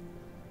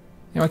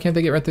 Yeah, why can't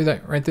they get right through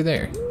that? Right through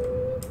there?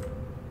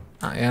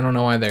 I don't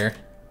know why they're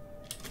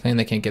saying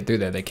they can't get through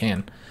there. They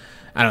can.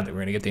 I don't think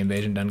we're gonna get the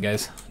invasion done,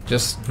 guys.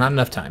 Just not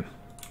enough time.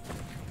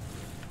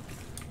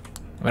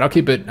 But I'll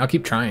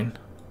keep trying.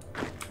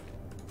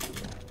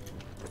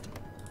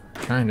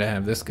 Trying to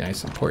have this guy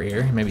support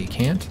here. Maybe he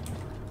can't.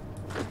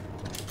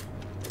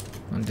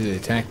 I'll do the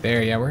attack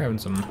there. Yeah, we're having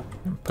some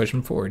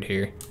pushing forward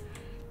here.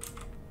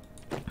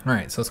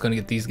 Alright, so let's go and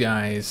get these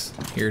guys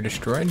here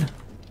destroyed.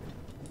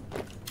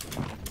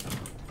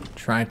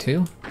 Try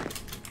to.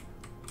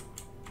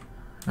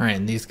 Alright,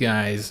 and these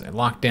guys are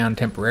locked down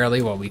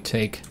temporarily while we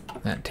take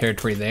that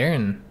territory there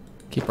and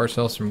keep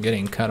ourselves from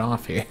getting cut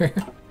off here.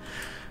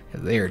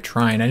 They are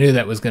trying. I knew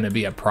that was going to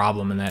be a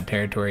problem in that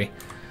territory.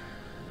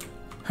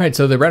 Alright,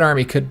 so the Red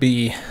Army could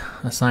be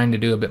assigned to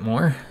do a bit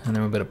more, and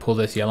then we're going to pull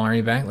this Yellow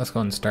Army back. Let's go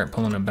ahead and start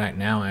pulling them back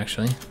now,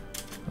 actually,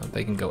 so that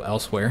they can go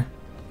elsewhere.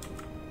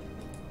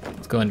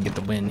 Let's go ahead and get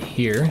the win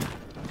here.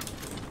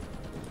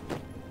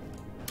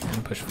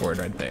 And push forward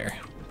right there.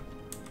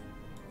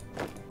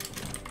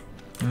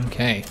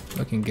 Okay,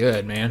 looking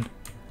good, man.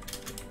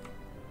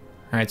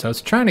 Alright, so I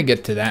was trying to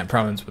get to that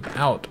province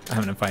without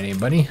having to fight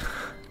anybody.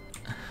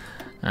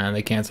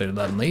 They canceled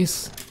their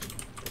lease.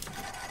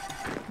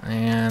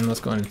 And let's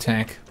go and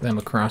attack them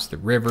across the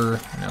river.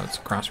 I know it's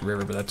across the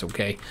river, but that's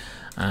okay.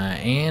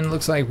 And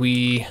looks like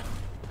we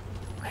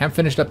have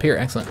finished up here.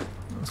 Excellent.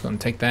 Let's go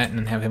and take that and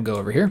then have him go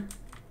over here.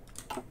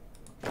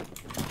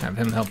 Have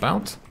him help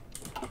out.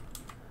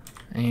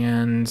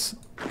 And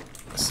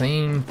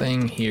same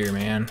thing here,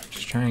 man.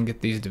 Just try and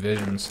get these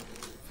divisions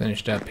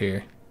finished up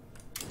here.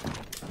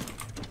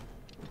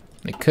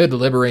 They could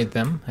liberate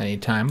them at any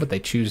time, but they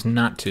choose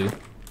not to.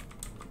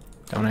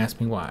 Don't ask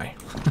me why.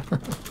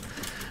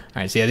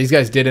 Alright, so yeah, these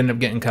guys did end up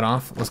getting cut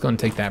off. Let's go and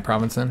take that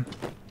province then,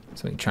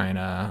 so we can try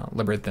and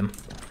liberate them.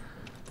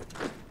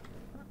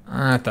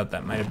 I thought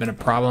that might have been a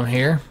problem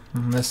here.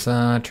 This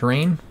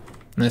terrain,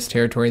 this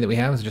territory that we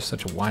have is just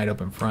such a wide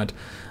open front.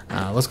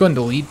 Let's go and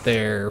delete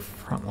their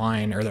front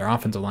line, or their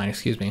offensive line,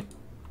 excuse me,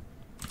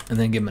 and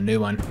then give them a new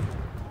one.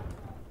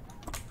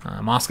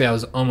 Moscow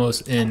is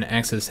almost in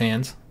Axis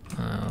hands.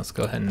 Let's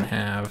go ahead and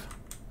have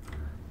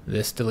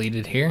this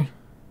deleted here,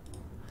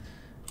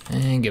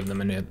 and give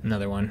them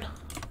another one.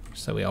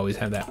 So we always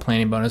have that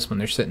planning bonus when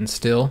they're sitting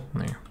still.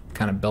 They're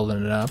kind of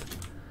building it up.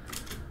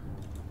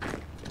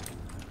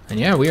 And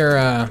yeah, we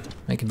are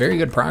making very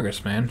good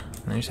progress, man.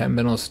 They just haven't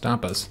been able to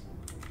stop us.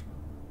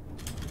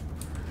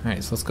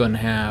 Alright, so let's go ahead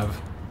and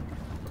have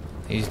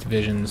these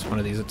divisions, one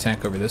of these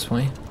attack over this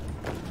way.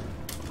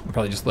 We'll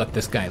probably just let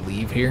this guy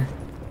leave here.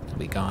 He'll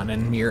be gone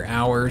in mere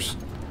hours.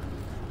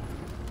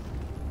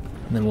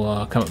 And then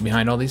we'll come up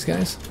behind all these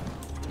guys.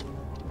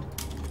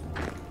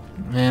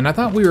 And I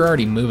thought we were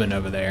already moving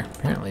over there.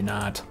 Apparently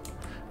not.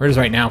 We're just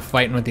right now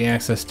fighting with the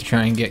Axis to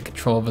try and get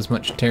control of as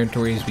much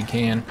territory as we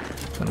can.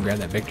 I'm gonna grab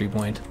that victory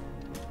point.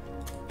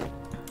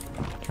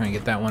 Try and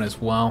get that one as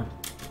well.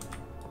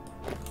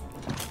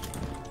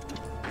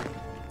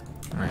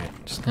 Alright,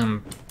 just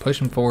come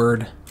pushing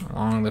forward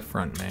along the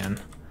front, man.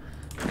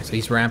 Right, so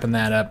he's wrapping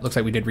that up. Looks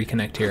like we did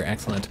reconnect here.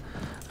 Excellent.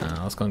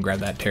 Let's go and grab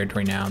that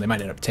territory now. They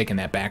might end up taking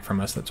that back from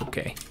us. That's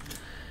okay.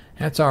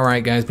 That's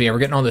alright, guys. But yeah, we're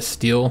getting all this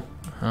steel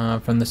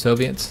from the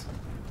Soviets.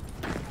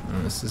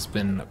 This has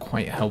been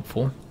quite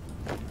helpful.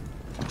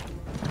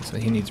 So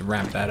he needs to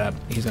wrap that up.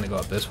 He's going to go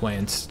up this way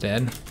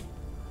instead.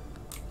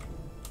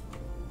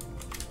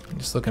 I'm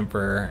just looking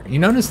for... You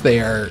notice they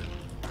are...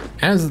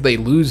 As they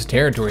lose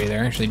territory,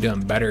 they're actually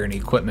doing better in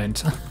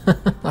equipment.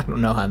 I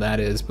don't know how that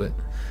is, but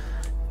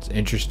it's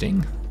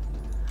interesting.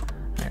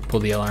 Alright, pull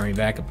the Yellow Army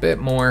back a bit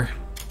more.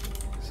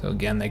 So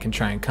again, they can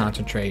try and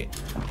concentrate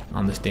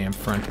on this damn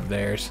front of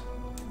theirs.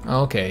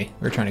 Okay,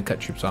 we're trying to cut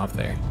troops off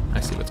there.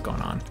 I see what's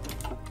going on.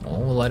 Well,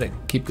 we'll let it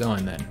keep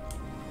going then.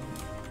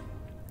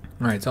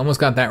 Alright, so almost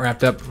got that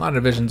wrapped up. A lot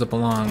of divisions up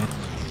along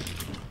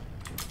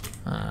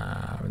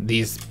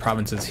these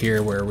provinces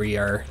here where we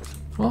are...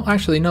 Well,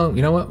 actually, no,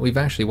 you know what? We've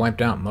actually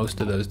wiped out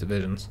most of those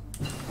divisions.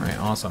 Alright,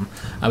 awesome.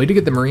 We did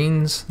get the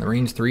Marines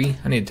 3.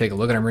 I need to take a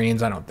look at our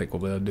Marines. I don't think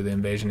we'll be able to do the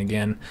invasion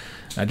again.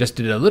 I just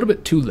did it a little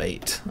bit too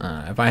late.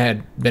 If I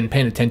had been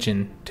paying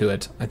attention to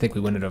it, I think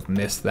we wouldn't have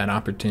missed that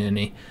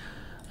opportunity.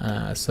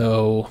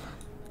 So,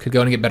 could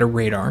go and get better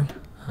radar.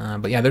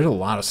 But yeah, there's a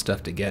lot of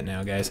stuff to get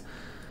now, guys.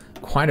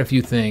 Quite a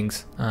few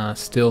things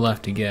still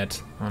left to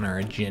get on our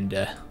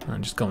agenda.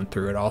 I'm just going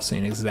through it all,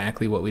 seeing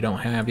exactly what we don't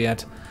have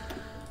yet.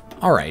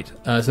 Alright,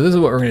 so this is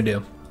what we're going to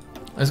do.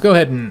 Let's go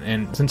ahead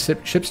and since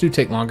ships do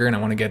take longer and I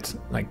want to get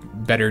like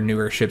better,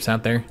 newer ships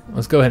out there,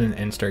 let's go ahead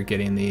and start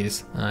getting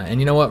these. And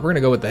you know what? We're going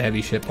to go with the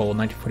heavy ship hull,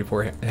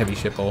 1944 heavy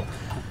ship hull,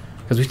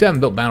 because we still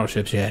haven't built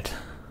battleships yet.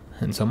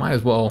 And so might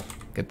as well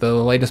get the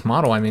latest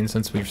model, I mean,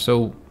 since we're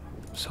so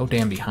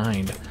damn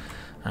behind.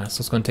 So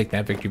let's go and take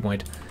that victory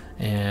point.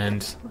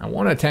 And I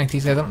want to attack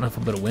these guys. I don't know if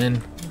I'll be able to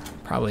win.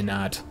 Probably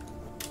not.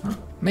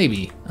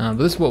 Maybe. But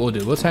this is what we'll do.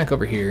 We'll attack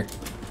over here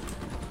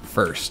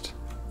first.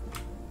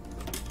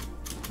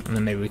 And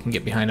then maybe we can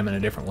get behind them in a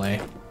different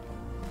way.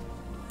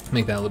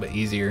 Make that a little bit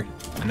easier.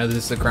 I know this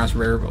is across the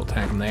river, but we'll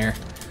attack them there.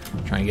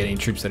 Try and get any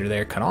troops that are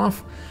there cut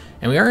off.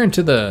 And we are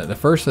into the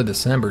 1st of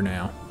December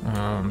now.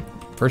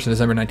 1st of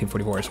December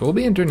 1944. So we'll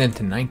be entering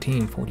into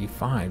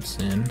 1945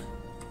 soon.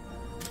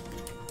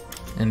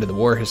 Into the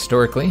war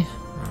historically.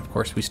 Of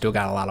course, we still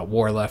got a lot of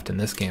war left in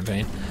this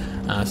campaign.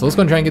 So let's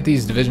go and try and get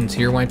these divisions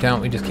here wiped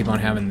out. We just keep on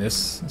having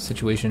this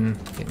situation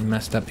getting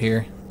messed up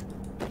here.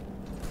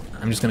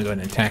 I'm just going to go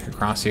ahead and attack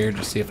across here,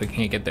 just see if we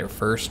can't get there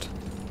first.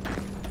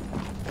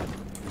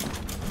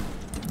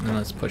 And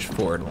let's push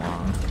forward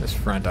along this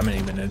front. I'm not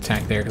even gonna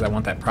attack there because I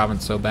want that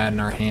province so bad in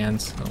our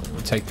hands. So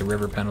we'll take the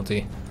river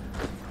penalty.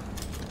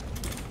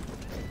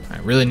 I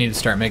really need to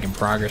start making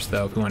progress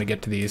though if we want to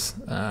get to these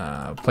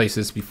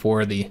places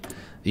before the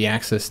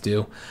Axis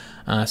do.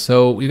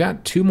 So we've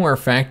got 2 more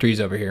factories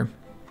over here.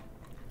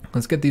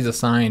 Let's get these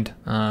assigned.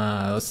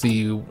 Let's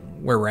see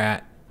where we're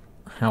at,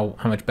 how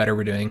much better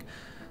we're doing.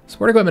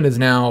 Support equipment is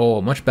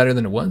now much better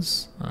than it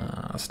was.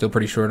 Still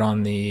pretty short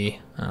on the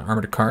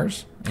armored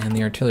cars and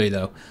the artillery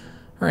though.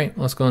 Alright,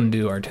 let's go and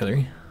do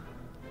artillery.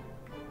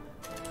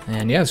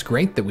 And yeah, it's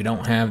great that we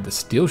don't have the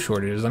steel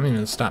shortages. I'm even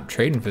gonna stop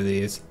trading for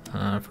these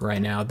for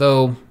right now.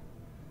 Though,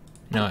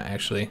 no,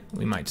 actually,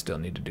 we might still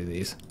need to do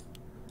these.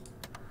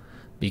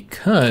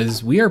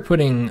 Because we are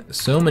putting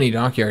so many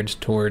dockyards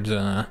towards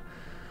the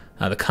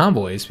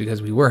convoys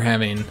because we were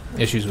having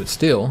issues with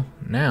steel.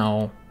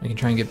 Now we can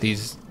try and get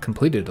these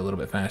completed a little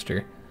bit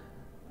faster.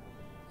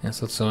 Yeah,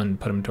 so let's go and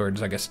put them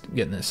towards, I guess,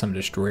 getting some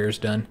destroyers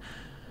done.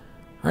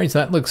 Alright, so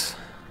that looks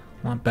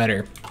a lot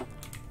better.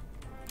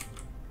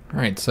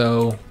 Alright,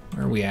 so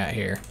where are we at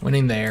here?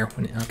 Winning there.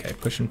 Okay,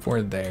 pushing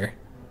forward there.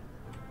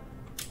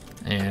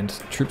 And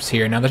troops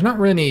here. Now, there's not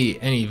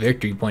really any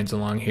victory points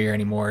along here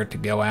anymore to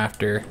go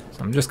after.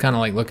 So I'm just kind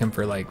of like looking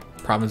for like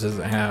provinces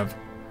that have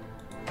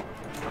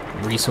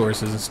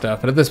resources and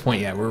stuff. But at this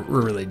point, yeah, we're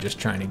really just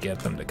trying to get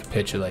them to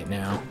capitulate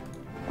now.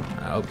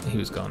 Oh, he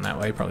was going that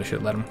way. Probably should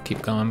have let him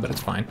keep going, but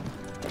it's fine.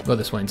 Go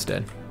this way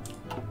instead.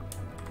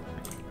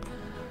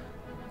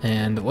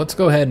 And let's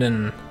go ahead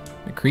and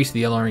increase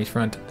the Yellow Army's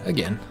front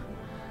again.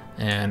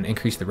 And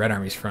increase the Red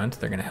Army's front.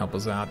 They're going to help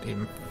us out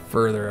even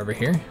further over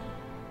here.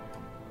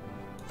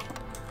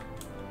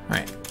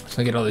 Alright,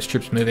 so get all these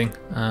troops moving.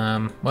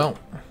 Well,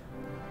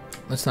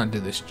 let's not do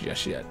this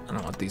just yet. I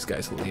don't want these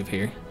guys to leave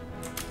here.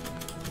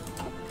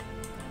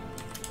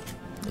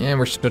 And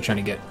we're still trying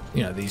to get,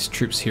 you know, these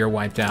troops here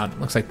wiped out.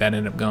 Looks like that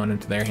ended up going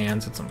into their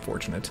hands. It's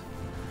unfortunate.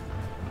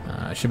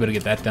 I should be able to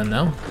get that done,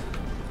 though.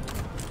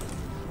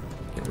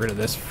 Get rid of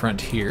this front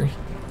here.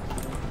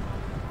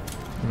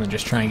 I'm going to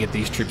just try and get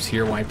these troops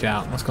here wiped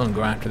out. Let's go and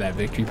go after that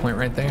victory point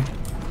right there.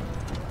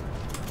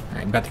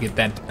 Alright, about to get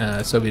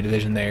that Soviet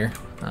division there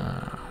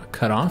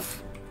cut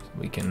off. So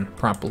we can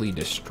properly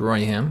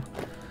destroy him.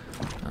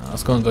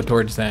 Let's go and go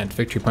towards that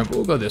victory point, but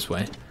we'll go this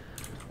way.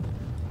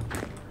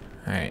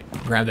 Alright,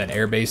 grab that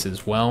air base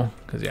as well,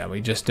 because yeah, we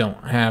just don't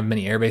have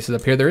many air bases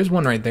up here. There is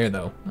one right there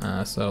though,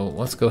 so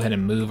let's go ahead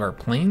and move our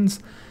planes.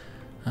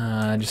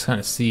 Just kind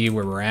of see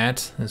where we're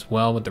at as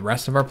well with the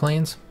rest of our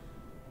planes.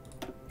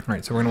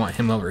 Alright, so we're going to want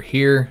him over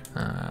here.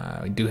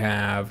 We do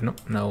have,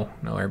 nope,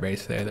 no air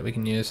base there that we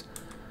can use.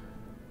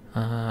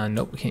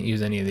 Nope, we can't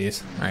use any of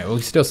these. Alright, well,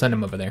 we still send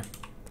him over there.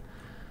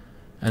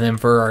 And then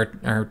for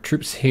our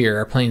troops here,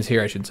 our planes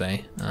here I should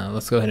say,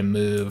 let's go ahead and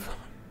move.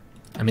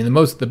 I mean,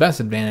 the best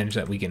advantage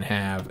that we can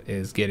have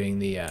is getting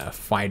the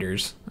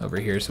fighters over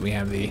here, so we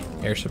have the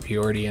air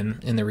superiority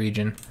in the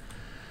region.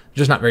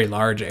 Just not very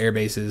large air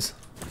bases,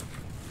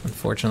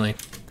 unfortunately.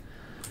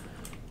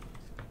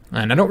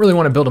 And I don't really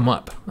want to build them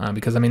up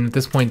because I mean at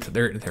this point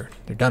they're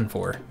done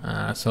for.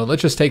 So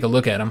let's just take a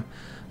look at them.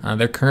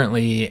 They're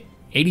currently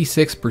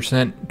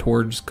 86%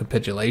 towards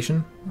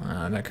capitulation.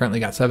 That currently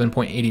got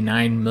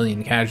 7.89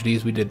 million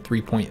casualties. We did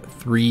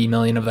 3.3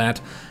 million of that.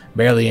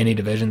 Barely any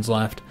divisions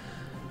left.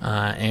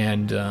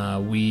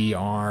 And we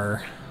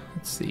are,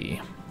 let's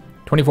see,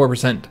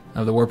 24%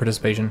 of the war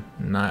participation.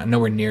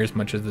 Nowhere near as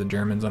much as the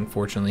Germans,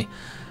 unfortunately.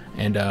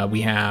 And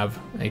we have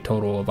a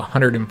total of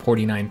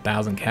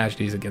 149,000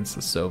 casualties against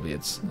the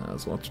Soviets.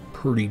 So it's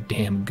pretty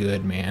damn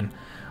good, man.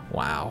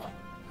 Wow.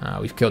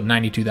 We've killed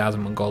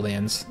 92,000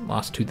 Mongolians,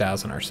 lost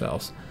 2,000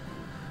 ourselves.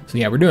 So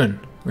yeah, we're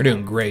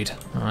doing great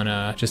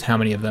on just how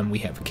many of them we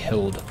have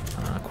killed.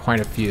 Quite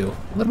a few.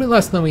 A little bit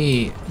less than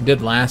we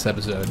did last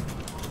episode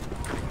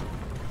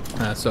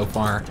so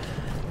far,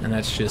 and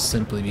that's just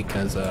simply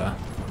because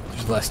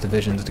there's less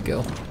divisions to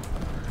kill.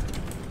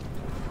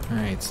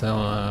 Alright,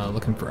 so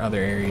looking for other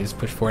areas,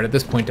 push forward. At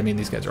this point, I mean,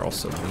 these guys are all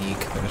so weak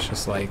that it's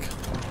just like,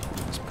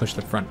 just push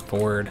the front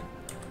forward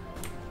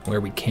where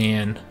we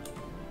can.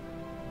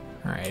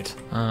 Alright, so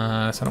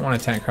I don't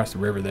want to attack across the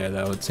river there,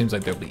 though. It seems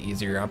like there'll be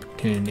easier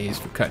opportunities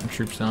for cutting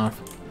troops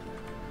off.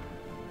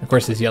 Of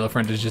course, this yellow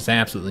front is just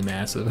absolutely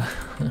massive.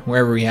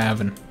 Wherever we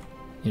have,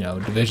 you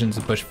know, divisions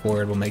to push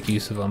forward, we'll make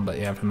use of them. But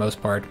yeah, for the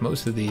most part,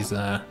 most of these,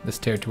 this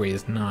territory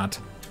is not.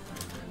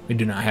 We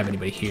do not have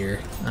anybody here.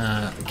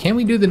 Can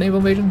we do the naval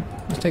invasion?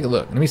 Let's take a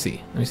look. Let me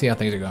see. Let me see how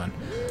things are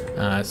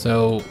going.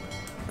 So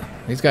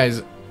these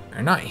guys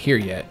are not here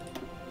yet.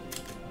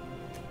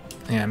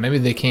 Yeah, maybe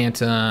they can't.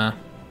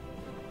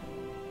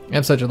 They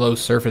have such a low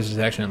surface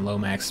detection and low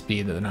max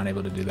speed that they're not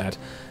able to do that.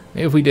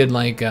 Maybe if we did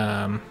like,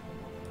 I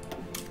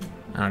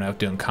don't know if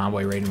doing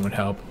convoy raiding would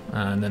help,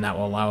 and then that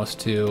will allow us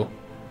to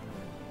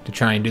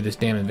try and do this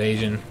damn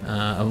invasion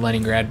of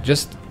Leningrad.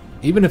 Just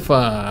even if,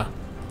 yeah,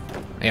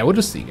 we'll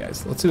just see,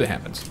 guys. Let's see what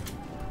happens.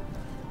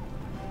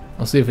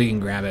 We'll see if we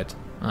can grab it.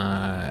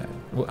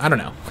 Well, I don't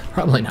know.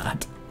 Probably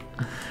not.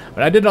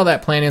 But I did all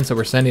that planning, so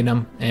we're sending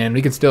them, and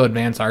we can still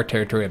advance our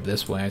territory up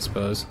this way, I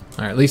suppose.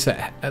 Or at least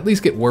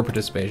get war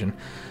participation.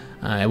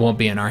 It won't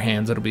be in our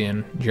hands, it'll be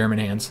in German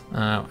hands.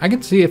 I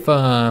can see if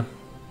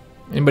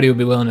anybody would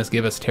be willing to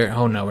give us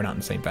oh no, we're not in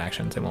the same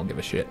factions, they won't give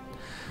a shit.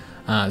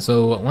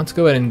 So let's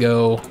go ahead and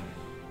go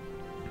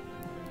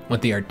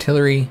with the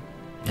artillery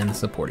and the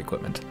support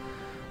equipment.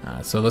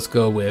 So let's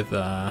go with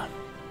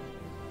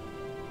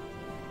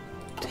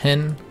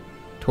 10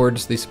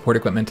 towards the support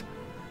equipment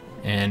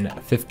and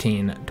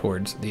 15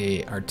 towards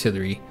the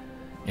artillery.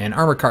 And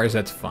armor cars,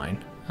 that's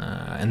fine.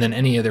 And then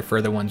any other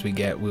further ones we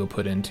get, we'll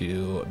put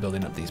into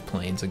building up these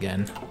planes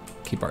again.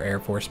 Keep our Air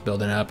Force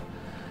building up.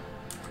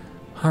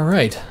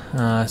 Alright,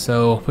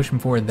 so pushing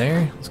forward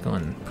there. Let's go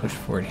and push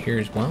forward here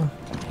as well.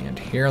 And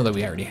here, although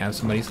we already have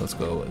somebody, so let's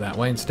go that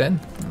way instead.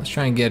 Let's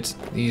try and get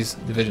these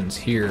divisions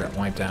here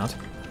wiped out.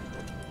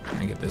 Try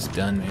and get this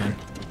done, man.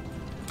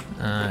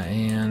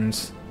 And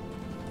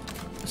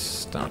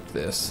stop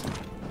this.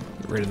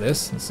 Get rid of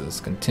this. This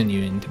is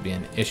continuing to be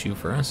an issue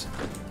for us.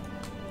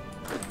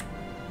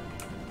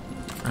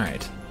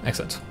 Alright,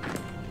 excellent.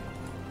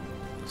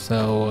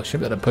 So,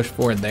 should be able to push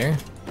forward there.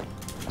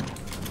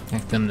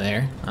 Attack them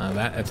there.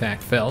 That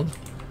attack failed.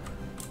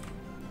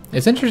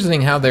 It's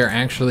interesting how they're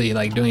actually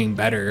like doing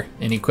better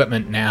in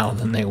equipment now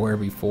than they were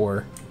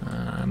before.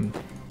 I'm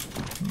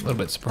a little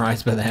bit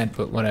surprised by that,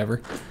 but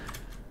whatever.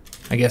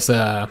 I guess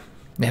they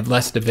have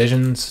less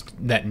divisions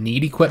that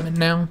need equipment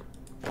now.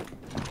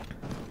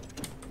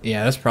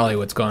 Yeah, that's probably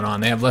what's going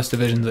on. They have less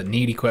divisions that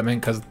need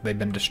equipment because they've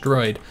been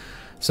destroyed.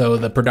 So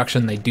the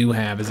production they do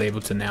have is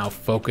able to now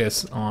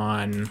focus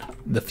on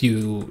the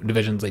few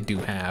divisions they do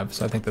have.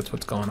 So I think that's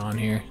what's going on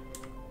here.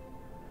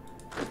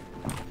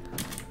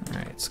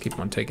 Alright, let's keep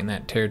on taking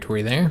that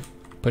territory there.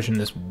 Pushing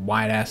this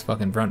wide-ass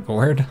fucking front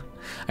forward.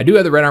 I do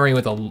have the Red Army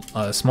with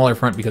a smaller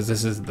front because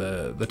this is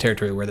the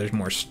territory where there's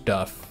more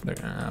stuff.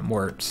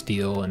 More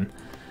steel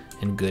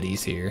and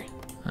goodies here.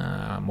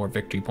 More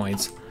victory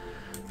points.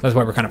 That's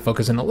why we're kind of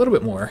focusing a little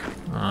bit more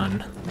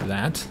on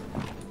that.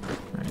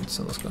 Alright,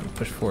 so let's go and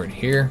push forward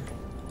here.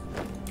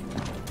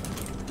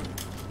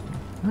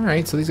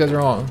 Alright, so these guys are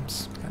all...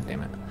 God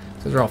damn it.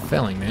 These guys are all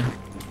failing, man.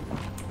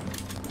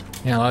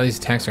 Yeah, a lot of these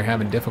attacks are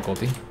having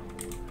difficulty.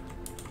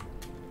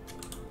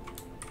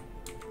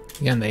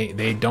 Again,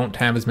 they don't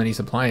have as many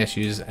supply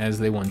issues as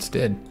they once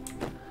did.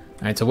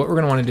 Alright, so what we're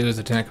going to want to do is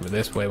attack over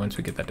this way once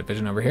we get that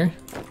division over here.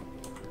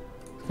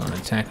 Let's go and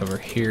attack over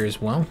here as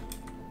well.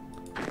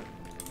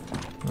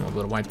 We'll be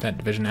able to wipe that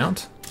division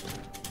out.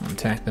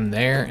 Attack them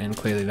there, and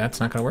clearly that's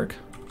not going to work.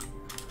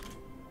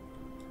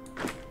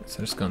 So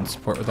just go and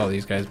support with all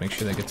these guys, make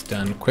sure that gets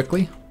done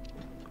quickly.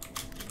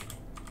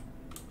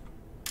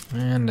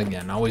 And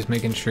again, always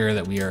making sure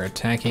that we are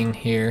attacking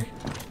here,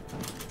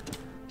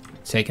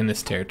 taking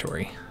this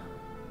territory.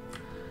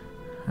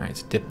 Alright,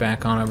 let's dip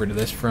back on over to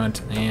this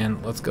front,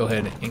 and let's go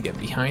ahead and get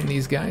behind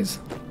these guys.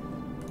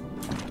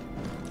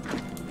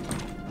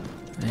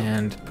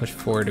 And push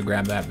forward to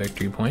grab that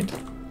victory point.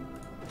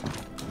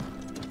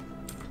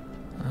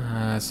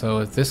 So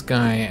if this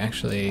guy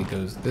actually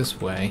goes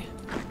this way,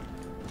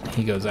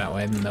 he goes that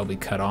way, then they'll be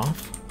cut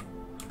off.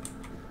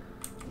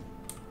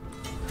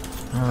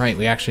 Alright,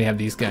 we actually have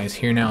these guys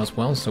here now as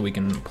well, so we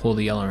can pull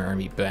the Yellow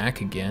Army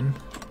back again.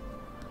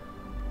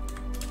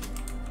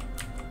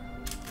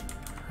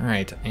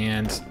 Alright,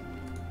 and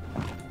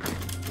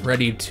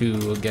ready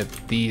to get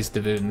these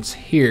divisions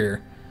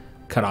here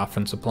cut off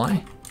from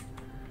supply.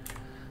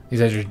 These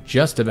guys are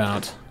just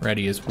about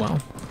ready as well.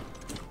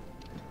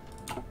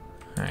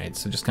 Alright,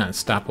 so just kind of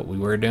stop what we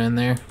were doing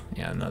there.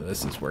 Yeah, no,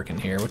 this is working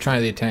here. We'll try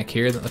the attack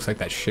here. That looks like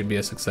that should be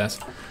a success,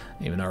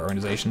 even though our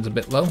organization's a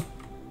bit low.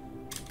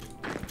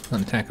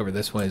 An attack over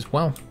this way as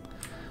well.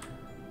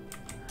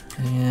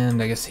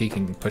 And I guess he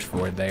can push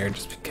forward there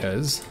just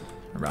because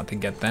we're about to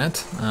get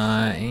that.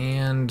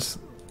 And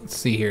let's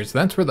see here. So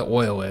that's where the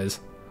oil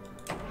is.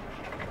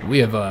 We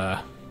have,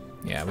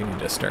 yeah, we need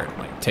to start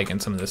like taking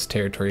some of this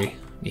territory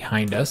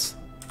behind us.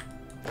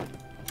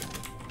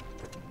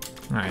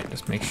 Alright,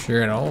 just make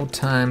sure at all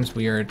times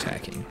we are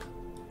attacking.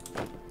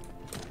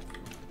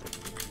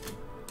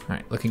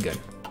 Alright, looking good.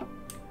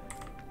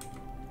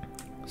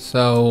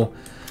 So,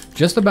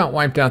 just about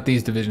wiped out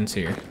these divisions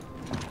here.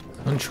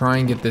 I'm gonna try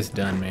and get this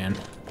done, man.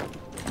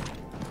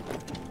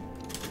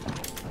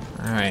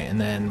 Alright, and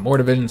then more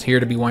divisions here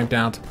to be wiped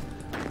out.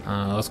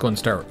 Let's go and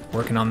start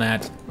working on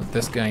that with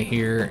this guy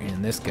here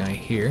and this guy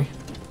here.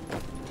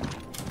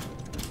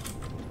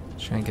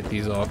 Try and get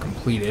these all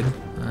completed.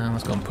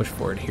 Let's go and push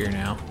forward here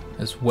now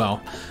as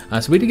well.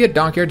 So we did get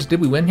dockyards.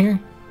 Did we win here?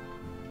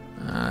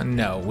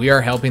 No, we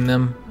are helping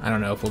them. I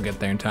don't know if we'll get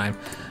there in time.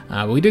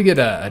 But we did get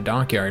a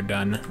dockyard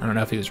done. I don't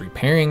know if he was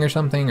repairing or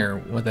something or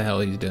what the hell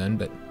he's doing,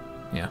 but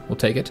yeah, we'll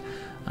take it.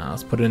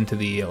 Let's put it into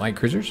the light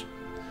cruisers.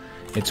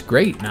 It's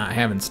great not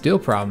having steel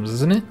problems,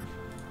 isn't it?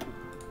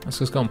 Let's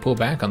just go and pull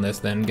back on this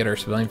then, get our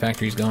civilian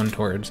factories going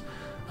towards...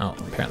 Oh,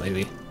 apparently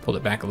we pulled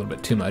it back a little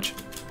bit too much.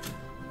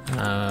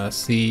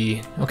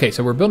 See... Okay,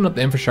 so we're building up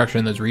the infrastructure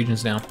in those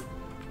regions now.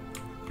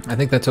 I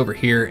think that's over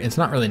here. It's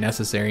not really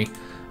necessary.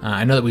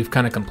 I know that we've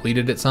kind of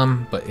completed it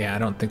some, but yeah, I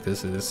don't think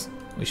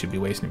we should be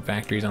wasting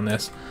factories on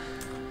this.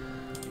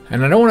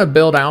 And I don't want to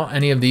build out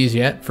any of these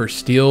yet for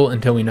steel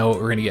until we know what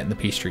we're going to get in the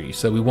peace treaty,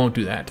 so we won't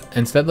do that.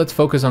 Instead, let's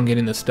focus on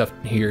getting the stuff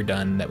here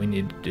done that we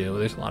need to do.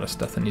 There's a lot of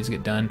stuff that needs to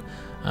get done.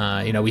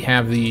 You know, we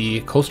have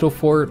the coastal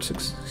forts,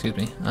 excuse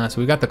me. So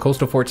we've got the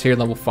coastal forts here,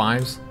 level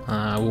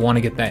 5s. We want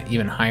to get that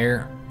even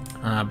higher,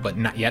 but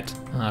not yet.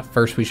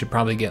 First, we should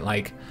probably get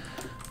like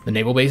the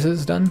naval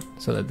bases done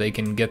so that they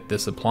can get the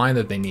supply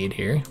that they need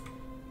here.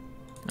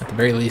 At the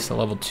very least, a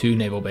level 2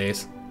 naval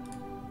base.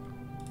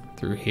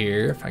 Through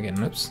here, if I get,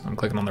 oops, I'm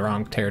clicking on the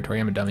wrong territory,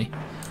 I'm a dummy.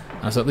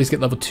 So at least get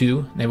level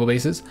 2 naval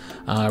bases.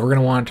 We're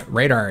gonna want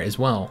radar as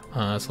well.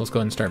 So let's go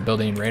ahead and start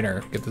building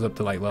radar. Get this up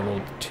to like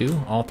level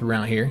 2 all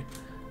throughout here.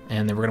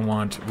 And then we're gonna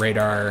want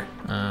radar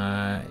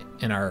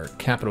in our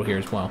capital here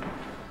as well.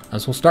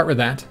 So we'll start with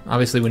that.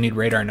 Obviously we need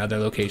radar in other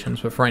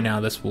locations, but for right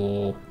now this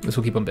will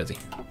keep them busy.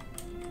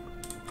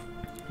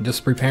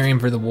 Just preparing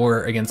for the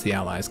war against the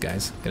Allies,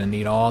 guys. Gonna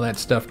need all that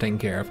stuff taken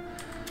care of.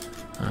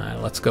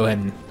 Let's go ahead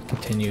and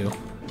continue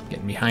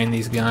getting behind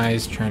these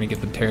guys, trying to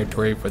get the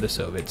territory for the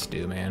Soviets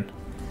do, man.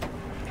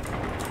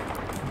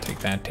 I'll take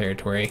that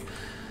territory.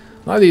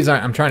 A lot of these,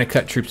 I'm trying to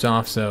cut troops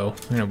off, so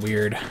I'm in a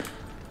weird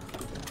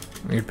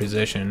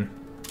position.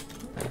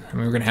 I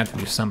mean, we're gonna have to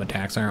do some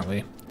attacks, aren't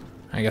we?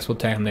 I guess we'll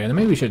attack them there. Then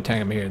maybe we should attack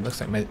them here. It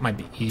looks like it might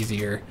be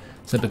easier,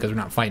 simply because we're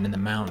not fighting in the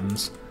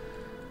mountains.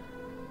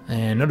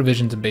 And no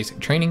divisions in basic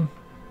training.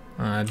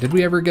 Did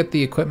we ever get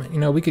the equipment?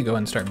 You know, we could go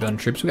and start building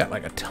troops. We got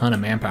like a ton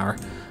of manpower,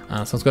 so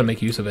let's go ahead and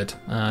make use of it.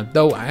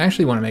 Though I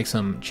actually want to make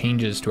some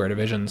changes to our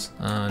divisions.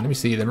 Let me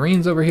see, the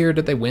Marines over here,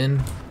 did they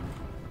win?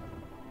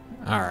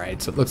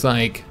 Alright, so it looks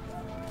like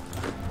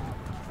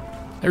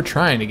they're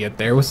trying to get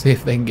there. We'll see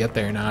if they can get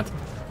there or not.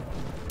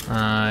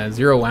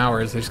 0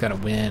 hours, they just gotta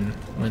win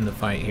the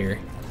fight here.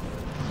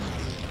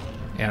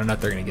 Yeah, I don't know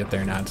if they're gonna get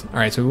there or not.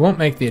 Alright, so we won't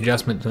make the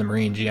adjustment to the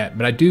Marines yet,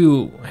 but I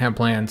do have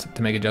plans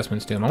to make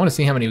adjustments to them. I want to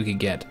see how many we could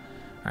get.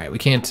 Alright, we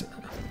can't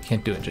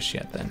do it just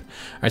yet then.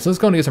 Alright, so let's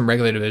go and get some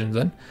regular divisions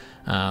then.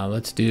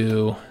 Let's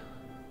do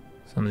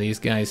some of these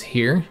guys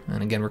here.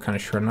 And again, we're kind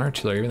of short on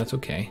artillery, but that's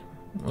okay.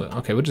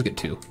 Okay, we'll just get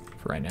 2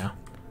 for right now.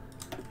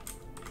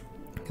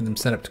 Get them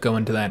set up to go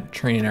into that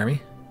training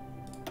army.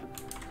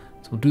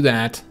 So we'll do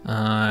that.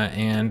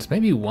 And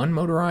maybe 1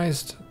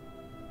 motorized.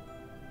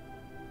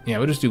 Yeah,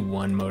 we'll just do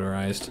 1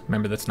 motorized.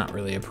 Remember, that's not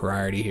really a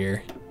priority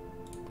here,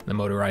 the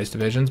motorized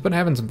divisions, but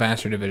having some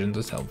faster divisions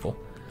is helpful.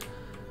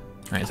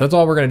 Alright, so that's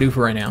all we're going to do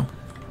for right now.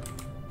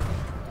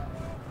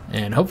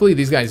 And hopefully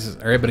these guys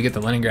are able to get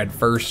to Leningrad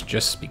first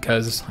just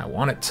because I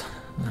want it.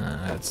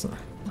 I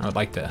would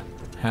like to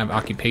have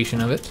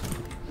occupation of it.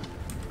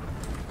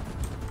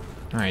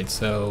 Alright,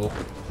 so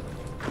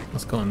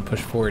let's go and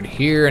push forward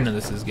here. I know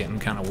this is getting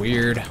kind of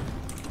weird.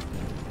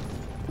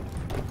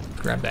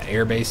 Grab that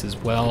air base as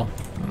well.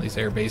 All these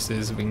air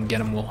bases, if we can get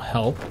them, will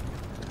help.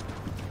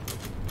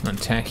 I'm gonna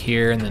attack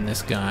here, and then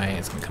this guy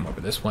is gonna come over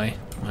this way.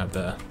 We'll have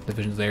the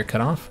divisions there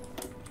cut off.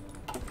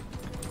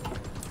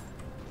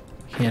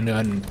 Can go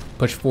ahead and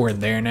push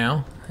forward there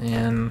now,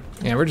 and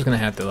yeah, we're just gonna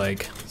have to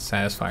like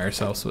satisfy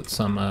ourselves with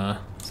some of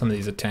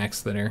these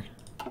attacks that are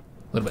a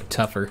little bit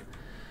tougher.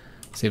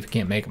 See if we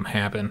can't make them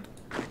happen.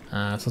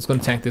 So let's go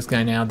and attack this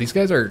guy now. These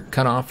guys are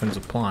cut off from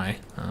supply,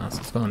 so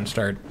let's go and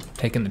start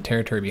taking the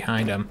territory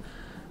behind him.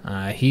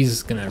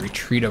 He's gonna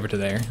retreat over to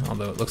there,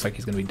 although it looks like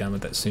he's gonna be done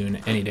with that soon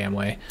any damn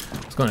way.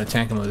 Let's go and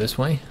attack him over this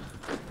way,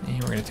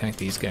 and we're gonna attack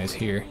these guys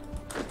here.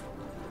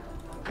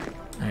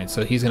 Alright,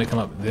 so he's gonna come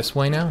up this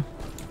way now,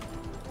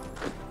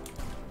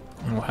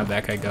 and we'll have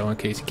that guy go in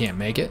case he can't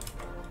make it.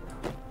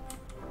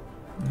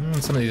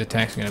 Some of these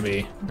attacks are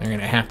they're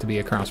gonna have to be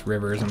across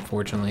rivers,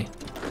 unfortunately.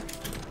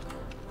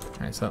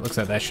 Alright, so that looks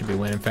like that should be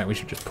win. In fact, we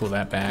should just pull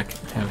that back,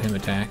 have him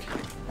attack.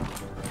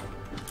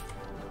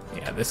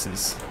 Yeah, this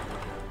is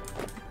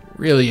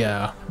really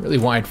really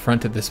wide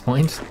front at this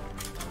point.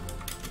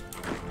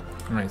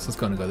 Alright, so let's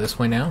go and go this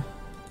way now.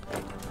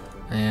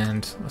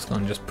 And let's go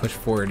and just push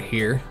forward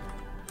here.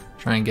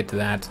 Try and get to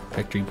that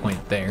victory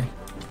point there.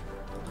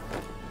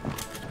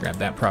 Grab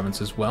that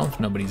province as well if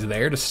nobody's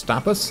there to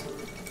stop us.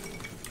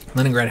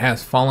 Leningrad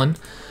has fallen.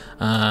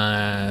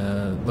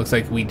 Looks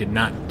like we did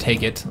not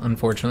take it,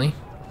 unfortunately.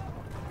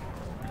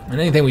 And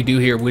anything we do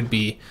here would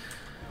be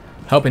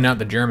helping out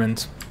the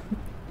Germans.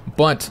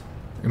 But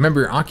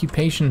remember,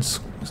 occupation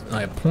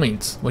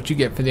points, what you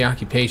get for the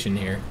occupation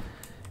here,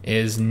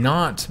 is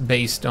not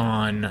based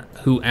on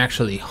who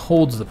actually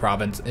holds the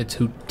province, it's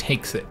who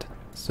takes it.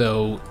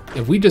 So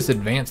if we just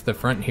advance the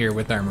front here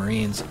with our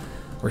Marines,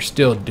 we're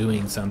still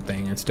doing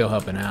something and still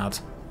helping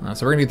out.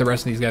 So we're gonna get the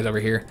rest of these guys over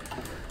here.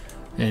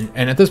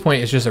 And at this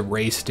point, it's just a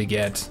race to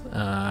get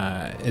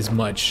as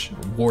much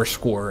war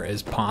score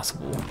as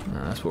possible.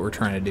 That's what we're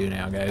trying to do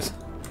now, guys.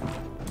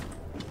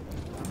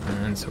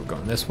 And so we're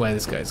going this way.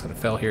 This guy's going to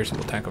fail here, so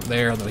we'll attack over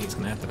there, although he's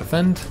going to have to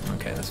defend.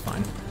 Okay, that's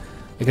fine.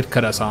 They could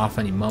cut us off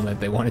any moment if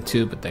they wanted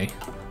to, but they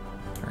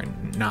are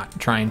not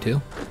trying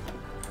to.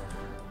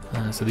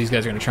 So these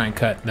guys are going to try and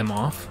cut them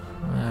off.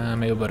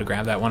 Maybe we'll be able to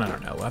grab that one. I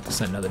don't know. We'll have to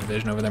send another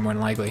division over there more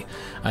than likely.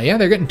 Yeah,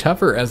 they're getting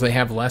tougher as they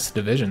have less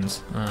divisions,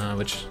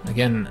 which,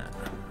 again...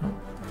 Oh,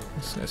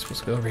 this guy's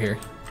supposed to go over here.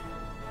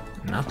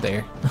 Not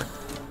there.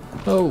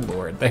 Oh,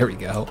 Lord. There we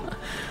go.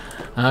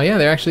 Yeah,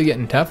 they're actually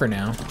getting tougher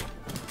now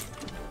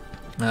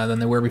than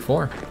they were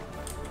before.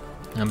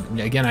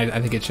 Again,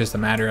 I think it's just a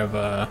matter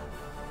of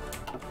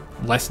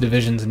less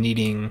divisions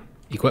needing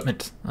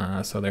equipment,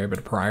 so they're able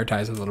to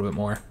prioritize a little bit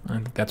more. I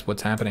think that's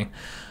what's happening.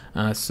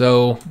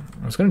 So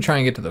I was going to try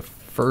and get to the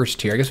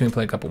first here. I guess we can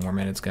play a couple more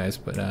minutes, guys,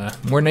 but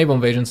more naval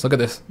invasions. Look at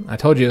this. I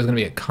told you it was going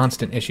to be a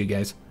constant issue,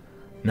 guys.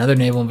 Another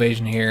naval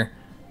invasion here.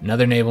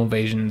 Another naval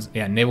invasions.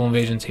 Yeah, naval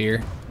invasions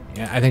here.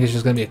 Yeah, I think it's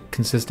just going to be a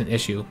consistent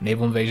issue.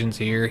 Naval invasions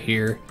here,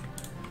 here.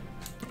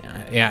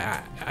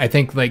 Yeah, I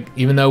think, like,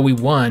 even though we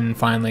won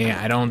finally,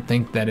 I don't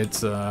think that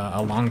it's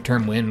a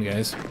long-term win,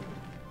 guys.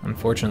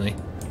 Unfortunately,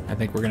 I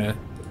think we're going to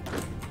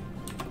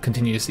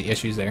continue to see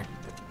issues there.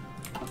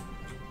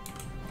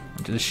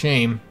 Which is a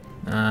shame.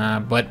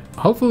 But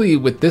hopefully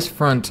with this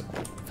front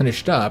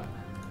finished up,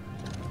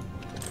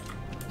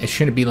 it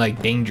shouldn't be,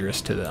 like,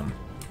 dangerous to them.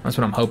 That's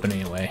what I'm hoping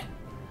anyway.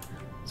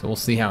 So we'll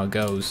see how it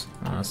goes.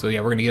 So yeah,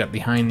 we're going to get up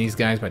behind these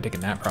guys by taking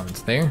that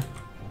province there.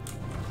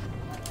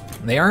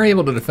 They are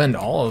able to defend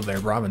all of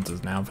their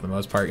provinces now for the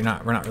most part. We're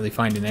not really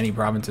finding any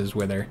provinces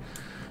where they're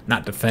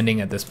not defending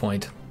at this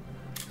point.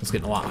 It's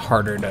getting a lot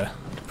harder to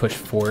push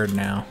forward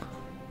now.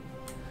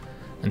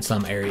 In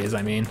some areas,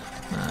 I mean.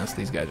 So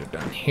these guys are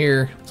done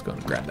here. Let's go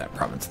and grab that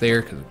province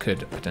there because it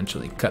could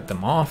potentially cut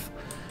them off.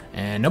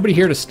 And nobody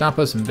here to stop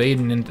us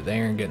invading into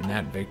there and getting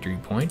that victory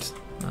point.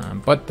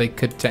 But they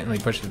could technically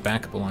push us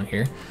back up along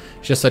here.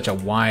 It's just such a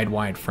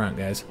wide front,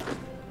 guys.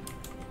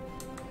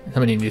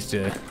 Somebody needs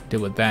to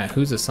deal with that.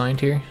 Who's assigned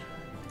here?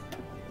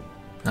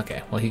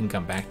 Okay, well, he can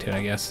come back to it,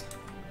 I guess.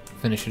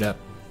 Finish it up.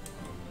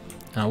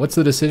 What's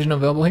the decision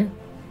available here?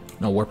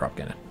 No, war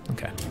propaganda.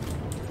 Okay.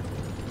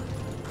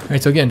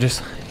 Alright, so again,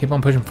 just keep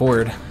on pushing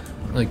forward. I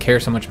don't really care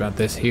so much about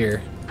this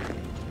here.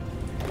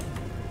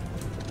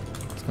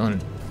 Let's go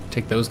and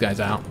take those guys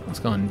out. Let's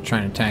go and try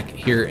and attack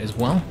here as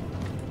well.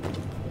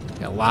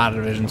 Got a lot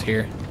of divisions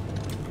here.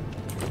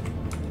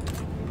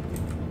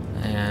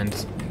 And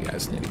you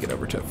guys need to get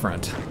over to the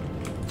front.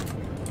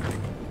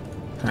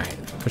 Alright,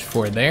 push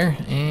forward there.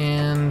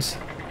 And it's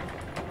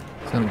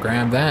going to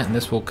grab that, and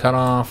this will cut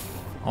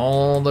off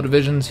all the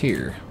divisions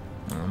here.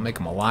 It'll make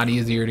them a lot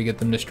easier to get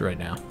them destroyed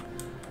now.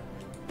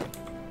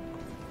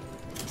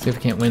 See if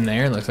we can't win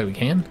there. Looks like we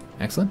can.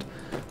 Excellent.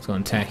 Let's go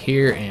and attack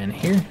here and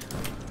here.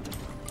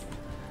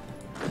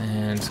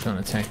 And it's going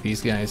to attack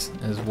these guys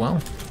as well.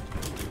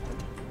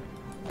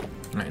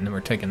 Alright, and then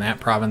we're taking that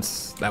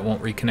province. That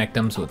won't reconnect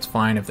them, so it's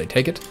fine if they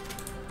take it.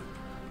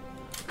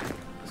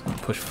 Let's go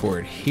push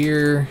forward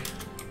here.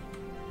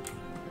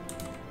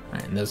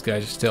 Alright, and those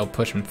guys are still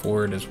pushing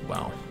forward as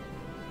well.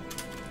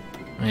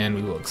 And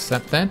we will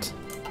accept that.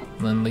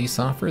 Lend-lease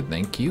offer,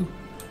 thank you.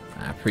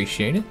 I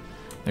appreciate it.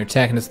 They're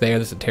attacking us there.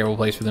 This is a terrible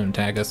place for them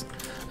to attack us.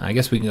 I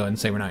guess we can go ahead and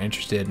say we're not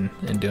interested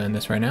in doing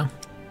this right now.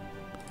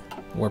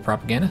 War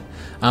propaganda.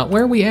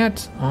 Where are we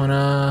at on,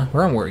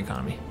 we're on war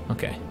economy.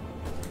 Okay.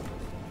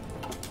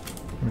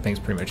 Everything's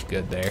pretty much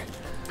good there.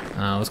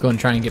 Let's go and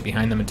try and get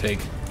behind them and take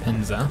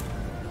Penza.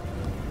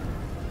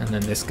 And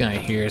then this guy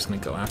here is going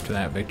to go after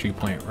that victory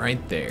point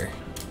right there.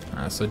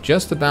 So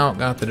just about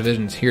got the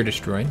divisions here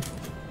destroyed.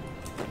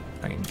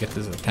 If I can get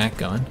this attack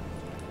going.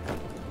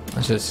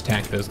 Let's just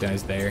attack those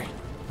guys there.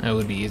 It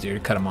would be easier to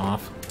cut them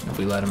off if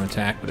we let them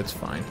attack, but it's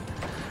fine.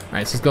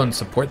 Alright, so let's go and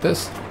support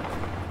this.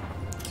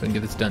 So we can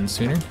get this done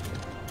sooner. And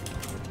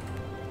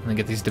then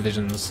get these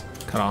divisions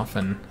cut off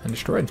and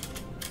destroyed.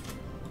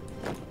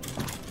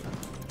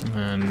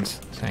 And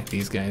attack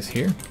these guys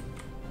here.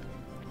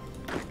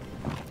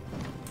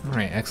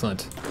 Alright,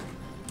 excellent.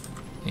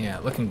 Yeah,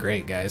 looking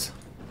great, guys.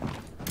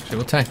 Actually,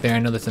 we'll attack there. I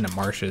know that's in the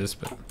marshes,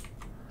 but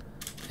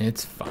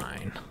it's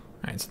fine.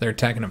 Alright, so they're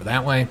attacking over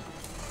that way.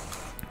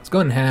 Let's go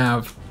ahead and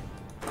have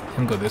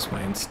him go this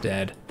way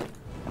instead.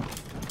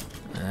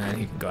 And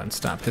he can go ahead and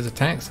stop his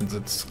attack since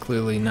it's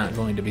clearly not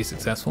going to be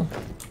successful.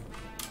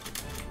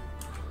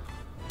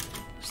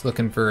 Just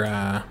looking for,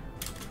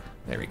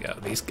 there we go,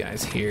 these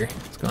guys here.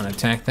 Let's go and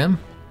attack them.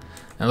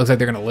 And it looks like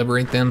they're going to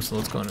liberate them, so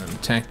let's go and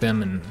attack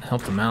them and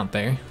help them out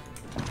there.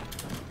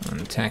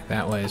 And attack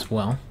that way as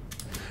well.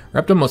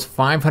 We're up to almost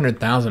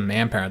 500,000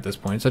 manpower at this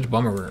point. It's such a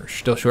bummer we're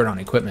still short on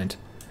equipment.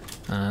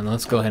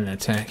 Let's go ahead and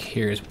attack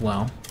here as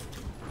well.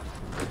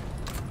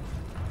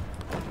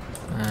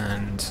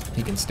 And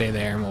he can stay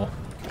there and we'll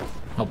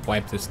help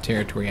wipe this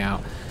territory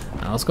out.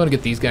 Let's go and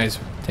get these guys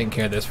taking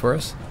care of this for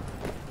us.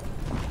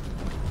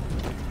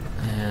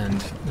 And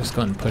just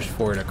go ahead and push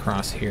forward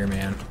across here,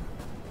 man.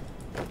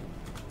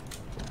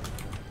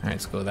 Alright,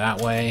 let's go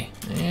that way.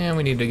 And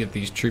we need to get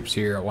these troops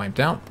here wiped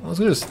out. Let's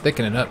just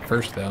thicken it up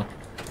first, though.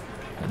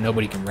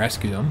 Nobody can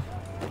rescue them.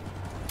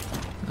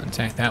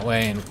 Attack that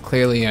way, and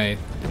clearly I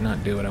did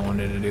not do what I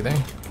wanted to do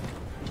there.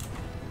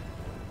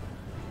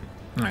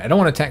 Alright, I don't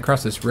want to attack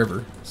across this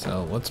river,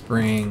 so let's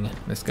bring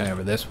this guy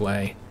over this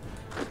way,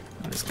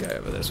 and this guy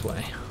over this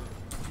way.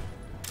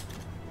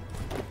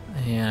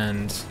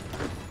 And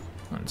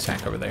one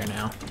sack over there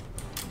now.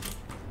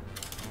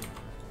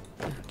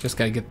 Just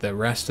gotta get the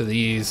rest of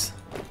these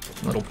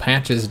little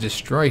patches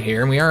destroyed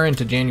here. And we are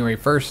into January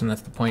 1st, and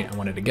that's the point I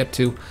wanted to get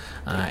to.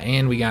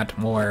 And we got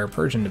more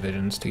Persian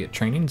divisions to get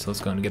training, so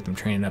let's go and get them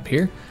training up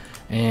here.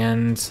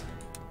 And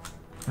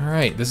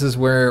alright, this is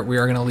where we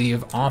are going to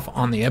leave off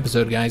on the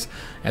episode, guys,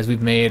 as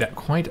we've made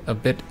quite a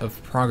bit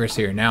of progress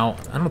here. Now,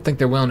 I don't think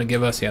they're willing to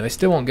give us, yeah, they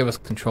still won't give us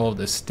control of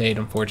this state,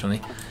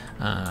 unfortunately.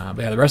 But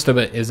yeah, the rest of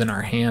it is in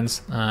our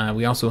hands.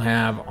 We also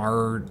have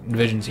our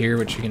divisions here,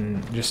 which you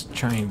can just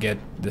try and get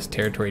this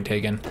territory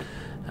taken.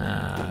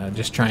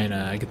 Just trying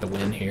to get the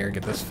win here,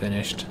 get this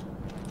finished.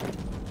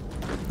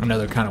 I know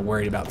they're kind of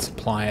worried about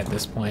supply at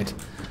this point.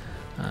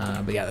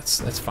 But yeah,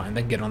 that's fine.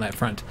 They can get on that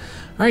front.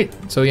 All right,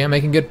 so yeah,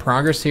 making good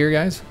progress here,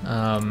 guys.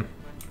 And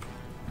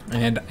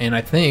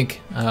I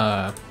think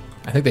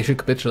they should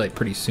capitulate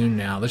pretty soon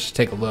now. Let's just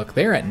take a look.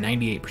 They're at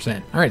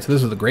 98%. All right, so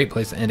this was a great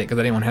place to end it because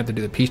I didn't want to have to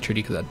do the peace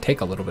treaty because that'd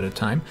take a little bit of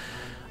time.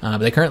 But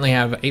they currently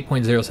have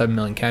 8.07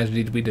 million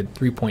casualties. We did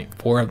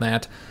 3.4 of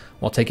that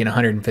while taking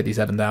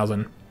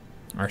 157,000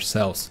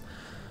 ourselves.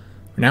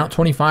 We're now at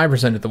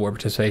 25% at the war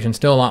participation,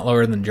 still a lot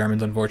lower than the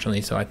Germans,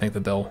 unfortunately, so I think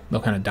that they'll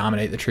kind of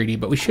dominate the treaty,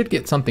 but we should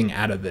get something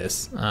out of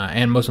this,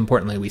 and most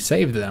importantly, we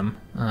saved them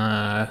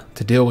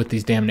to deal with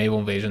these damn naval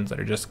invasions that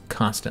are just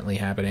constantly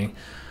happening.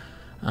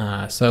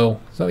 So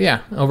yeah,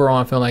 overall,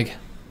 I feel like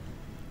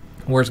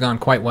war's gone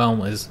quite well,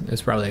 and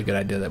it's probably a good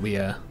idea that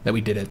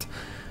we did it.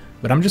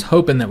 But I'm just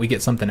hoping that we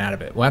get something out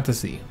of it. We'll have to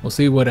see. We'll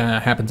see what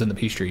happens in the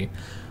peace treaty.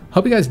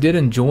 Hope you guys did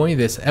enjoy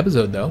this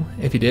episode, though.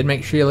 If you did,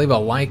 make sure you leave a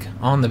like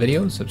on the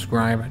video,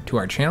 subscribe to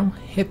our channel,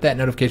 hit that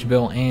notification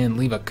bell, and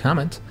leave a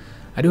comment.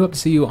 I do hope to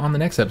see you on the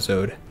next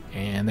episode,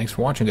 and thanks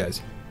for watching,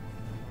 guys.